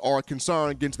numbers are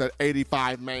concerned against that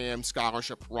 85-man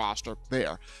scholarship roster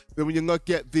there. Then when you look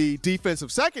at the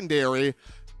defensive secondary,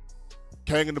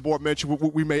 Kalen DeBoer mentioned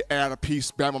we may add a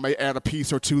piece, Bama may add a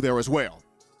piece or two there as well.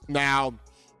 Now,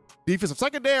 defensive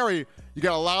secondary, you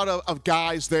got a lot of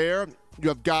guys there. You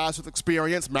have guys with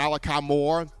experience, Malachi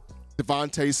Moore,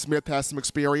 Devontae Smith has some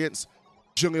experience.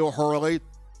 Jaleel Hurley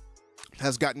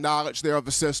has got knowledge there of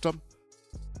the system.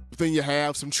 Then you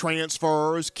have some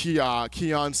transfers. Keon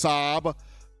Saab,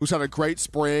 who's had a great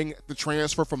spring. The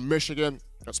transfer from Michigan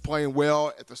that's playing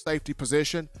well at the safety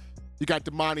position. You got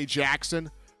Damani Jackson,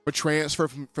 a transfer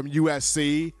from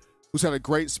USC, who's had a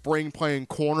great spring playing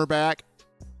cornerback.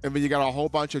 And then you got a whole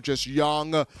bunch of just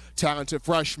young, talented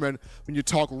freshmen. When you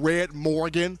talk Red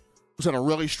Morgan, who's had a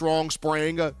really strong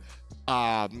spring.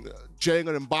 Jalen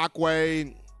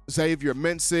Mbakwe, Xavier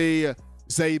Mincy,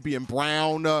 Zabian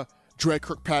Brown, Dre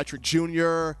Kirkpatrick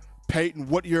Jr., Peyton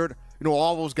Woodyard,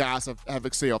 all those guys have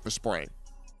excelled this spring.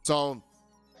 So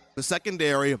the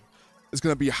secondary is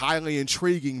going to be highly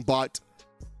intriguing, but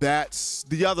that's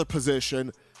the other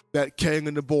position that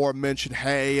Kalen DeBoer mentioned,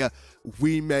 hey,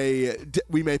 we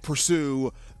may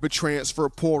pursue the transfer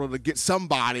portal to get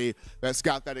somebody that's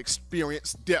got that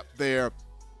experience depth there,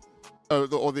 or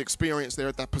the experience there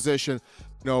at that position,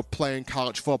 playing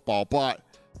college football. But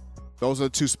those are the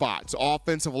two spots,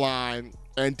 offensive line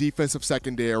and defensive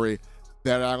secondary,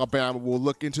 that Alabama will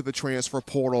look into the transfer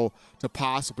portal to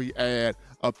possibly add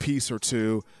a piece or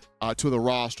two to the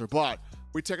roster. But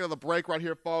we take another break right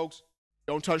here, folks.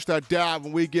 Don't touch that dial.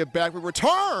 When we get back, we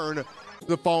return to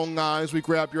the phone lines. We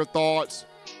grab your thoughts.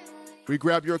 We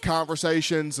grab your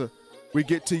conversations. We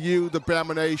get to you, the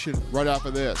Bama Nation, right after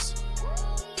this.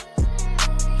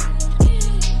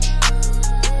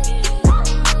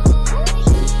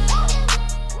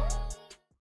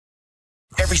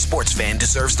 Every sports fan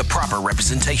deserves the proper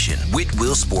representation.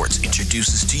 Whitwell Sports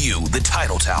introduces to you the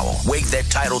Title Towel. Wave that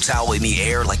Title Towel in the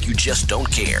air like you just don't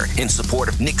care in support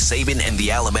of Nick Saban and the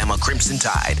Alabama Crimson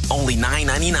Tide. Only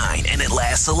 $9.99 and it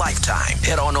lasts a lifetime.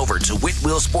 Head on over to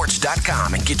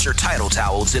whitwellsports.com and get your Title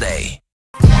Towel today.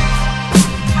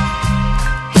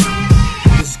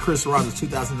 This is Chris Rogers,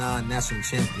 2009 national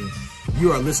champion.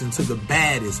 You are listening to the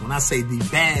baddest, when I say the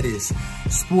baddest,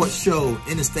 sports show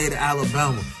in the state of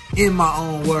Alabama. In my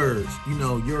own words, you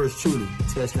know, yours truly,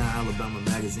 Touchdown Alabama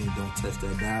Magazine. Don't touch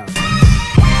that dial.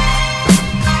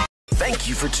 Thank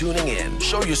you for tuning in.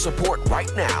 Show your support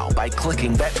right now by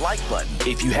clicking that like button.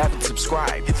 If you haven't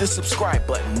subscribed, hit the subscribe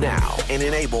button now and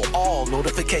enable all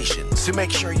notifications to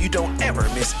make sure you don't ever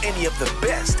miss any of the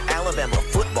best Alabama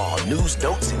football news,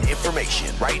 notes, and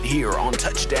information right here on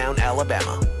Touchdown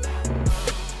Alabama.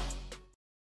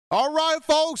 All right,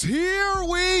 folks, here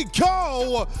we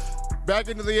go. Back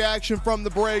into the action from the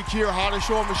break here. Hottest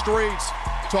show on the streets.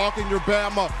 Talking your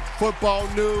Bama football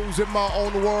news in my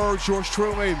own words. Yours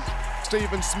truly,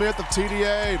 Stephen Smith of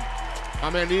TDA.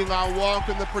 I'm in Eli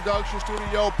Walker in the production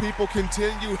studio. People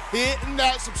continue hitting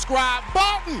that subscribe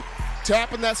button.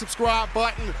 Tapping that subscribe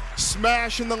button.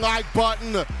 Smashing the like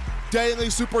button. Daily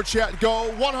Super Chat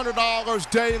goal,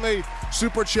 $100 daily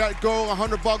Super Chat goal,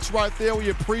 $100 right there.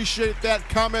 We appreciate that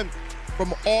coming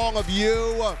from all of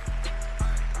you.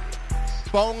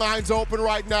 Phone lines open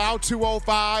right now,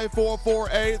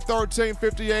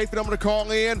 205-448-1358. The number to call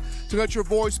in to let your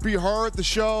voice be heard. The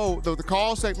show, the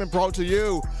call segment brought to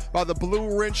you by the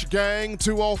Blue Wrench Gang,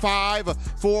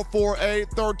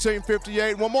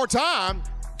 205-448-1358. One more time,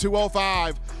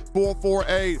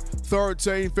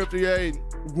 205-448-1358.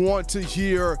 Want to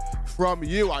hear from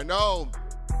you. I know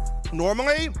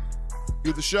normally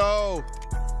do the show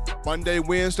Monday,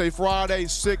 Wednesday, Friday,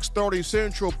 6:30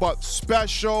 Central, but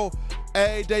special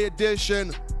A-Day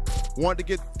edition. Want to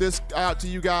get this out to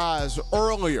you guys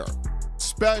earlier.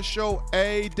 Special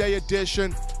A-Day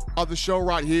edition of the show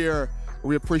right here.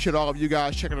 We appreciate all of you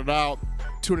guys checking it out,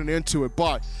 tuning into it.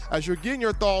 But as you're getting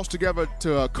your thoughts together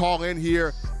to call in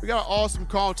here, we got an awesome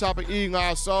call topic,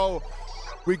 Eli. So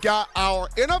we got our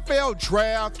NFL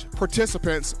draft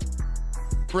participants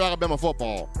for Alabama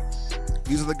football.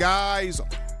 These are the guys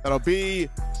that'll be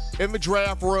in the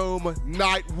draft room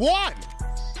night one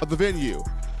of the venue.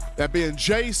 That being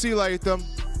J.C. Latham,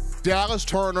 Dallas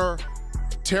Turner,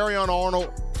 Terrion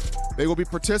Arnold. They will be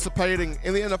participating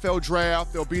in the NFL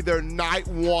draft. They'll be there night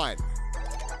one,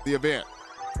 the event.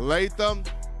 Latham,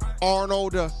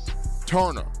 Arnold,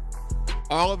 Turner.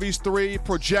 All of these three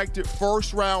projected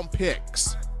first-round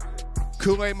picks.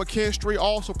 Kool-Aid McKinstry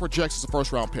also projects as a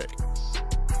first-round pick.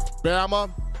 Bama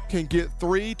can get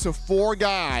 3 to 4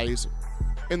 guys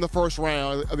in the first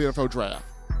round of the NFL draft.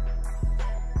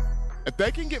 If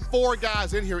they can get 4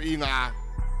 guys in here, Eli,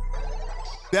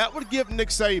 that would give Nick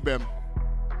Saban,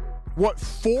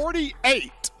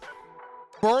 48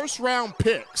 first-round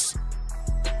picks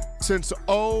since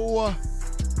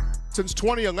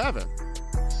 2011.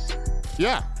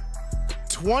 Yeah,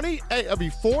 28. It'll be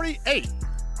 48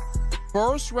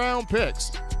 first-round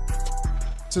picks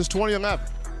since 2011.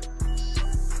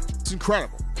 It's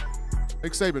incredible.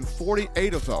 Nick Saban,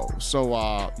 48 of those.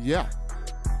 So, yeah,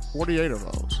 48 of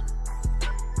those.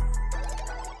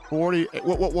 48.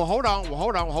 Well, hold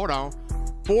on.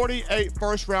 48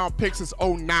 first-round picks since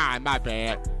 09. My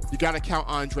bad. You got to count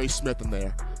Andre Smith in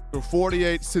there. So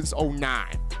 48 since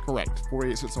 09. Correct.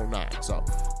 48 since 09. So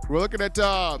we're looking at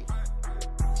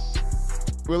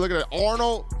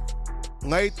Arnold,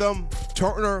 Latham,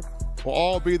 Turner will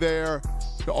all be there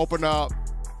to open up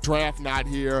draft night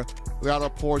here. The latter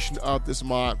portion of this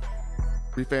month.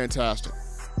 Be fantastic.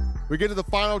 We get to the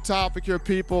final topic here,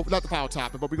 people. Not the final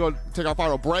topic, but we're going to take our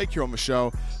final break here on the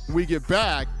show. When we get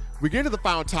back, we get to the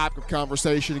final topic of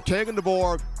conversation. Kalen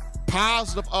DeBoer,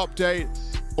 positive update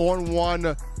on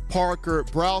one Parker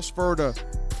Brailsford.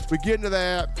 We get into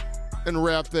that and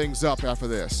wrap things up after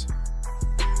this.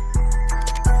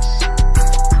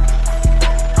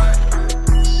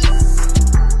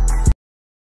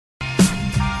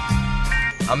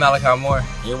 I'm Malachi Moore,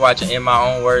 and you're watching In My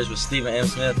Own Words with Stephen M.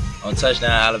 Smith on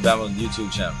Touchdown Alabama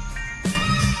YouTube channel.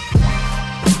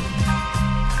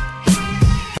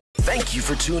 Thank you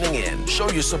for tuning in.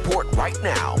 Show your support right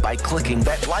now by clicking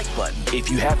that like button. If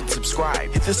you haven't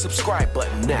subscribed, hit the subscribe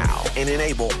button now and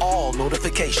enable all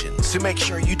notifications to make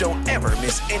sure you don't ever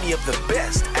miss any of the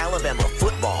best Alabama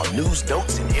football news,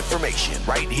 notes, and information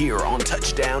right here on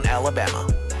Touchdown Alabama.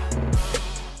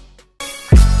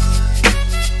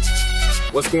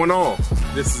 What's going on?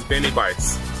 This is Benny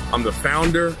Bites. I'm the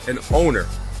founder and owner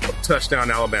of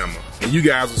Touchdown Alabama. And you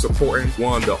guys are supporting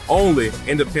one of the only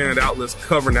independent outlets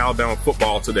covering Alabama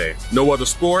football today. No other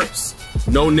sports,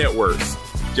 no networks,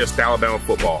 just Alabama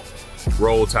football.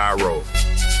 Roll Tide Roll.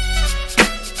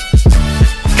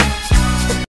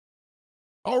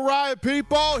 All right,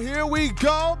 people, here we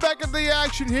go. Back in the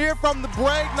action here from the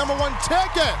break. Number one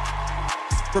ticket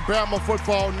for Bama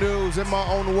football news. In my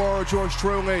own words, yours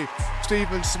truly,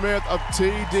 Stephen Smith of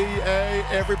TDA.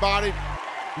 Everybody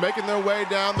making their way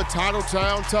down the title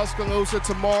town, Tuscaloosa.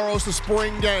 Tomorrow's the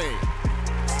spring game.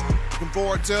 Looking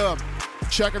forward to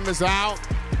checking this out,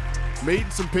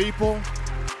 meeting some people,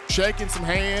 shaking some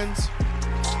hands.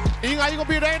 Eli, you gonna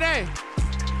be at 8A?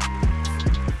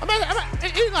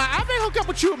 Eli, I may hook up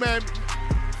with you, man.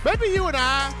 Maybe you and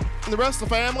I and the rest of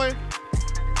the family,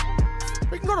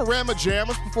 we can go to Ramma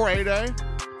Jammas before 8A.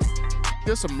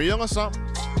 Get some meal or something.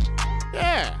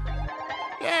 Yeah,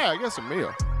 get some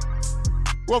meal.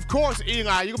 Well, of course,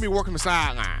 Eli, you're going to be working the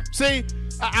sideline. See,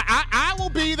 I will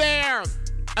be there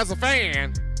as a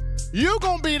fan. You're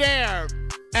going to be there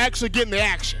actually getting the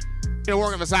action and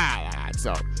working the sideline.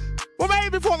 So, well, maybe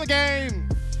before the game,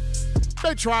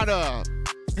 they try to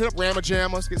hit up Ramma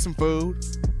Jammas, get some food.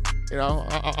 You know,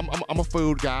 I'm a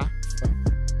food guy.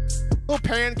 Little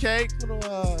pancake,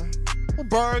 little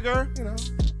burger, you know,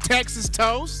 Texas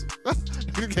toast.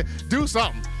 Do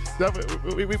something.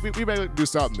 We may do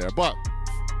something there. But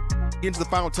into the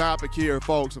final topic here,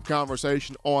 folks, of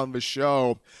conversation on the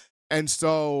show. And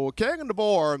so Kalen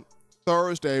DeBoer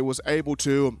Thursday was able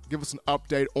to give us an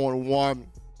update on one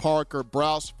Parker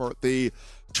Brailsford, the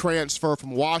transfer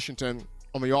from Washington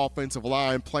on the offensive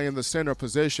line, playing the center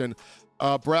position.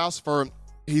 Brailsford,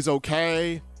 he's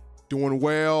okay, doing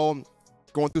well,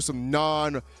 going through some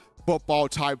non-football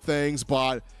type things,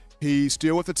 but he's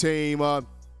still with the team,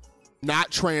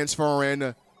 not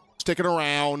transferring, sticking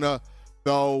around,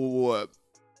 though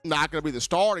not going to be the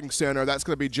starting center. That's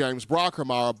going to be James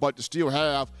Brockermeyer, but to still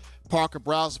have Parker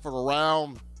Brailsford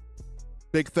around,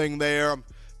 big thing there.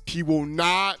 He will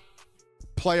not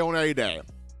play on A-Day.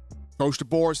 Coach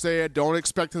DeBoer said don't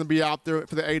expect him to be out there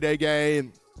for the A-Day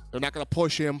game. They're not going to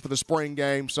push him for the spring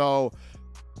game, so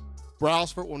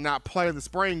Brailsford will not play in the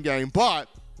spring game, but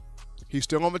he's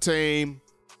still on the team,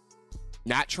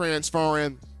 not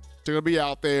transferring, still going to be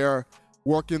out there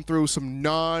working through some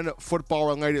non-football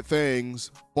related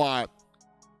things. But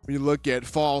when you look at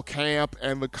fall camp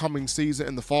and the coming season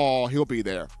in the fall, he'll be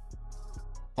there.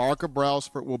 Parker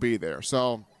Brailsford will be there.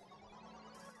 So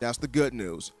that's the good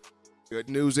news. Good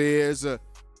news is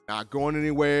not going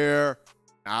anywhere,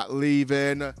 not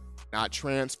leaving, not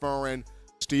transferring,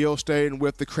 still staying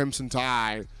with the Crimson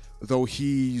Tide, though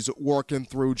he's working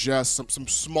through just some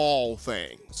small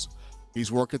things.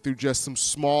 He's working through just some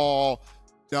small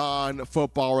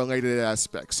non-football related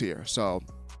aspects here. So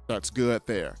that's good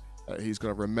there. He's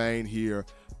going to remain here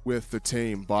with the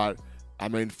team. But, I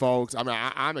mean, folks,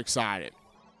 I'm excited.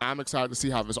 I'm excited to see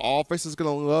how this offense is going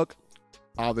to look,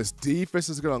 how this defense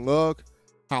is going to look,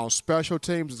 how special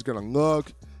teams is going to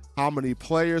look, how many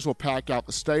players will pack out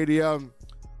the stadium.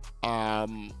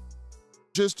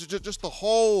 Just the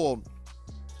whole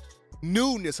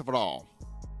newness of it all.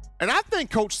 And I think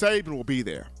Coach Saban will be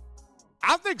there.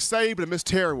 I think Saban and Miss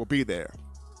Terry will be there.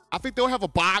 I think they'll have a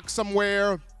box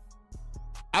somewhere.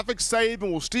 I think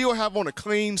Saban will still have on a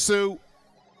clean suit.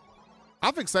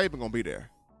 I think Saban going to be there.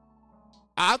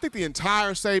 I think the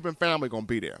entire Saban family going to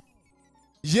be there.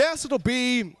 Yes, it'll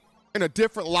be in a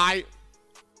different light,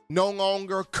 no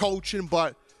longer coaching,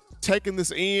 but taking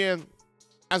this in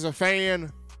as a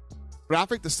fan. But I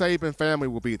think the Saban family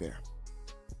will be there.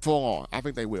 Full on. I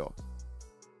think they will.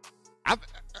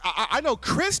 I know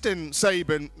Kristen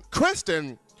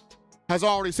has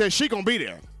already said she's going to be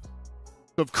there.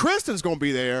 So if Kristen's going to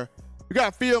be there, you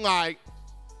got to feel like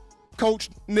Coach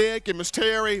Nick and Miss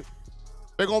Terry,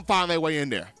 they're going to find their way in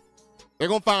there. They're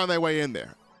going to find their way in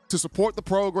there to support the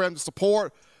program, to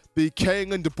support the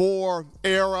Kalen DeBoer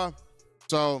era.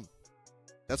 So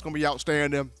that's going to be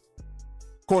outstanding.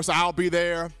 Of course, I'll be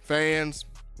there. Fans,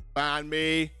 find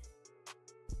me,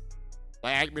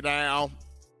 flag me down.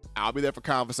 I'll be there for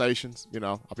conversations. You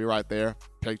know, I'll be right there.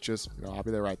 Pictures. You know, I'll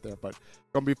be there right there. But it's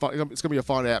gonna be fun. It's gonna be a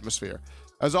fun atmosphere.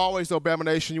 As always, though, Bama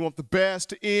Nation, you want the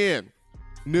best in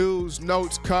news,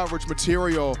 notes, coverage,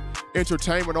 material,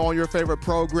 entertainment on your favorite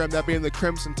program, that being the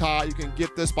Crimson Tide. You can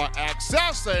get this by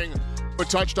accessing the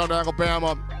Touchdown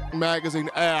Alabama magazine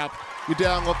app. You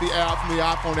download the app from the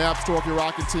iPhone App Store if you're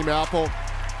rocking Team Apple,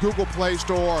 Google Play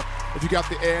Store if you got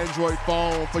the Android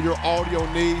phone. For your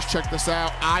audio needs, check this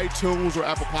out: iTunes or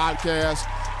Apple Podcasts,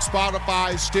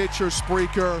 Spotify, Stitcher,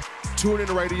 Spreaker,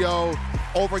 TuneIn Radio,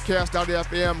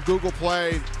 Overcast.fm, Google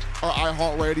Play, or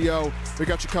iHeartRadio. We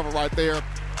got you covered right there.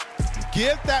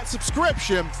 Get that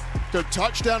subscription to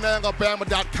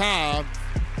touchdownalabama.com.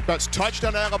 That's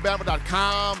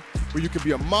touchdownalabama.com, where you can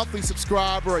be a monthly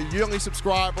subscriber, a yearly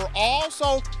subscriber.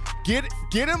 Also, get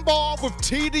involved with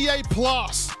TDA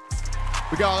Plus.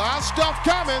 We got a lot of stuff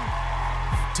coming.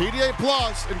 TDA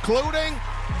Plus, including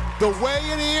the Way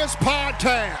It Is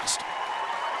podcast,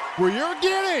 where you're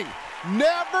getting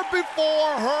never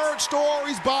before heard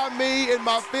stories by me in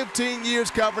my 15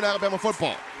 years covering Alabama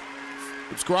football.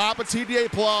 Subscribe to TDA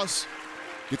Plus.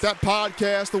 Get that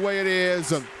podcast the way it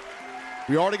is.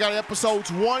 We already got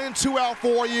episodes 1 and 2 out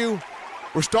for you.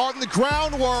 We're starting the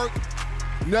groundwork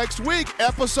next week,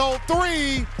 episode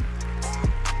 3.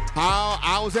 How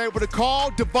I was able to call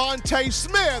Devontae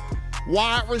Smith,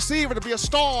 wide receiver, to be a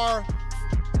star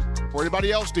before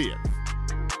anybody else did.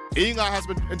 Eli has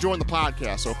been enjoying the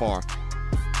podcast so far.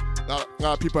 A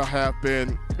lot of people have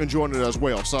been enjoying it as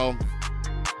well. So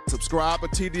subscribe to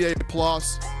TDA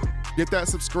Plus. Get that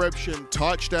subscription,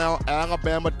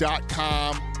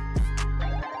 touchdownalabama.com,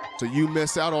 so you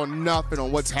miss out on nothing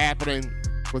on what's happening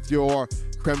with your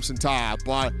Crimson Tide.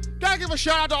 But gotta give a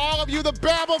shout out to all of you, the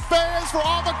Bama fans, for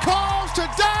all the calls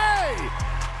today,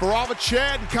 for all the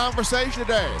chat and conversation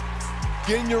today,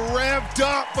 getting you revved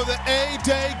up for the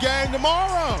A-Day game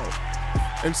tomorrow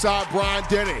inside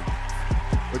Bryant-Denny.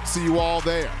 Let's see you all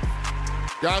there.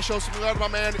 Gotta show some love to my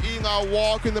man Eli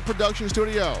Walk in the production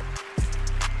studio.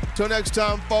 Till next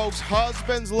time, folks,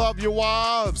 husbands, love your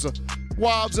wives.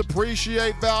 Wives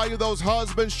appreciate, value those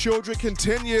husbands. Children,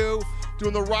 continue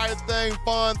doing the right thing,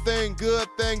 fun thing, good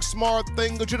thing, smart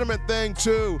thing, legitimate thing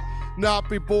too. Not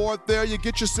be bored there. You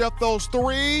get yourself those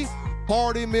 3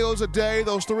 hearty meals a day,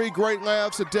 those 3 great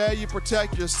laughs a day. You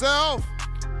protect yourself.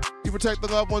 You protect the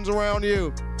loved ones around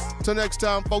you. Till next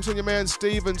time, folks, and your man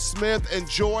Stephen Smith.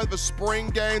 Enjoy the spring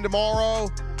game tomorrow.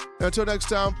 Until next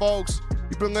time, folks,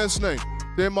 you've been listening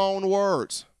to In My Own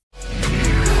Words.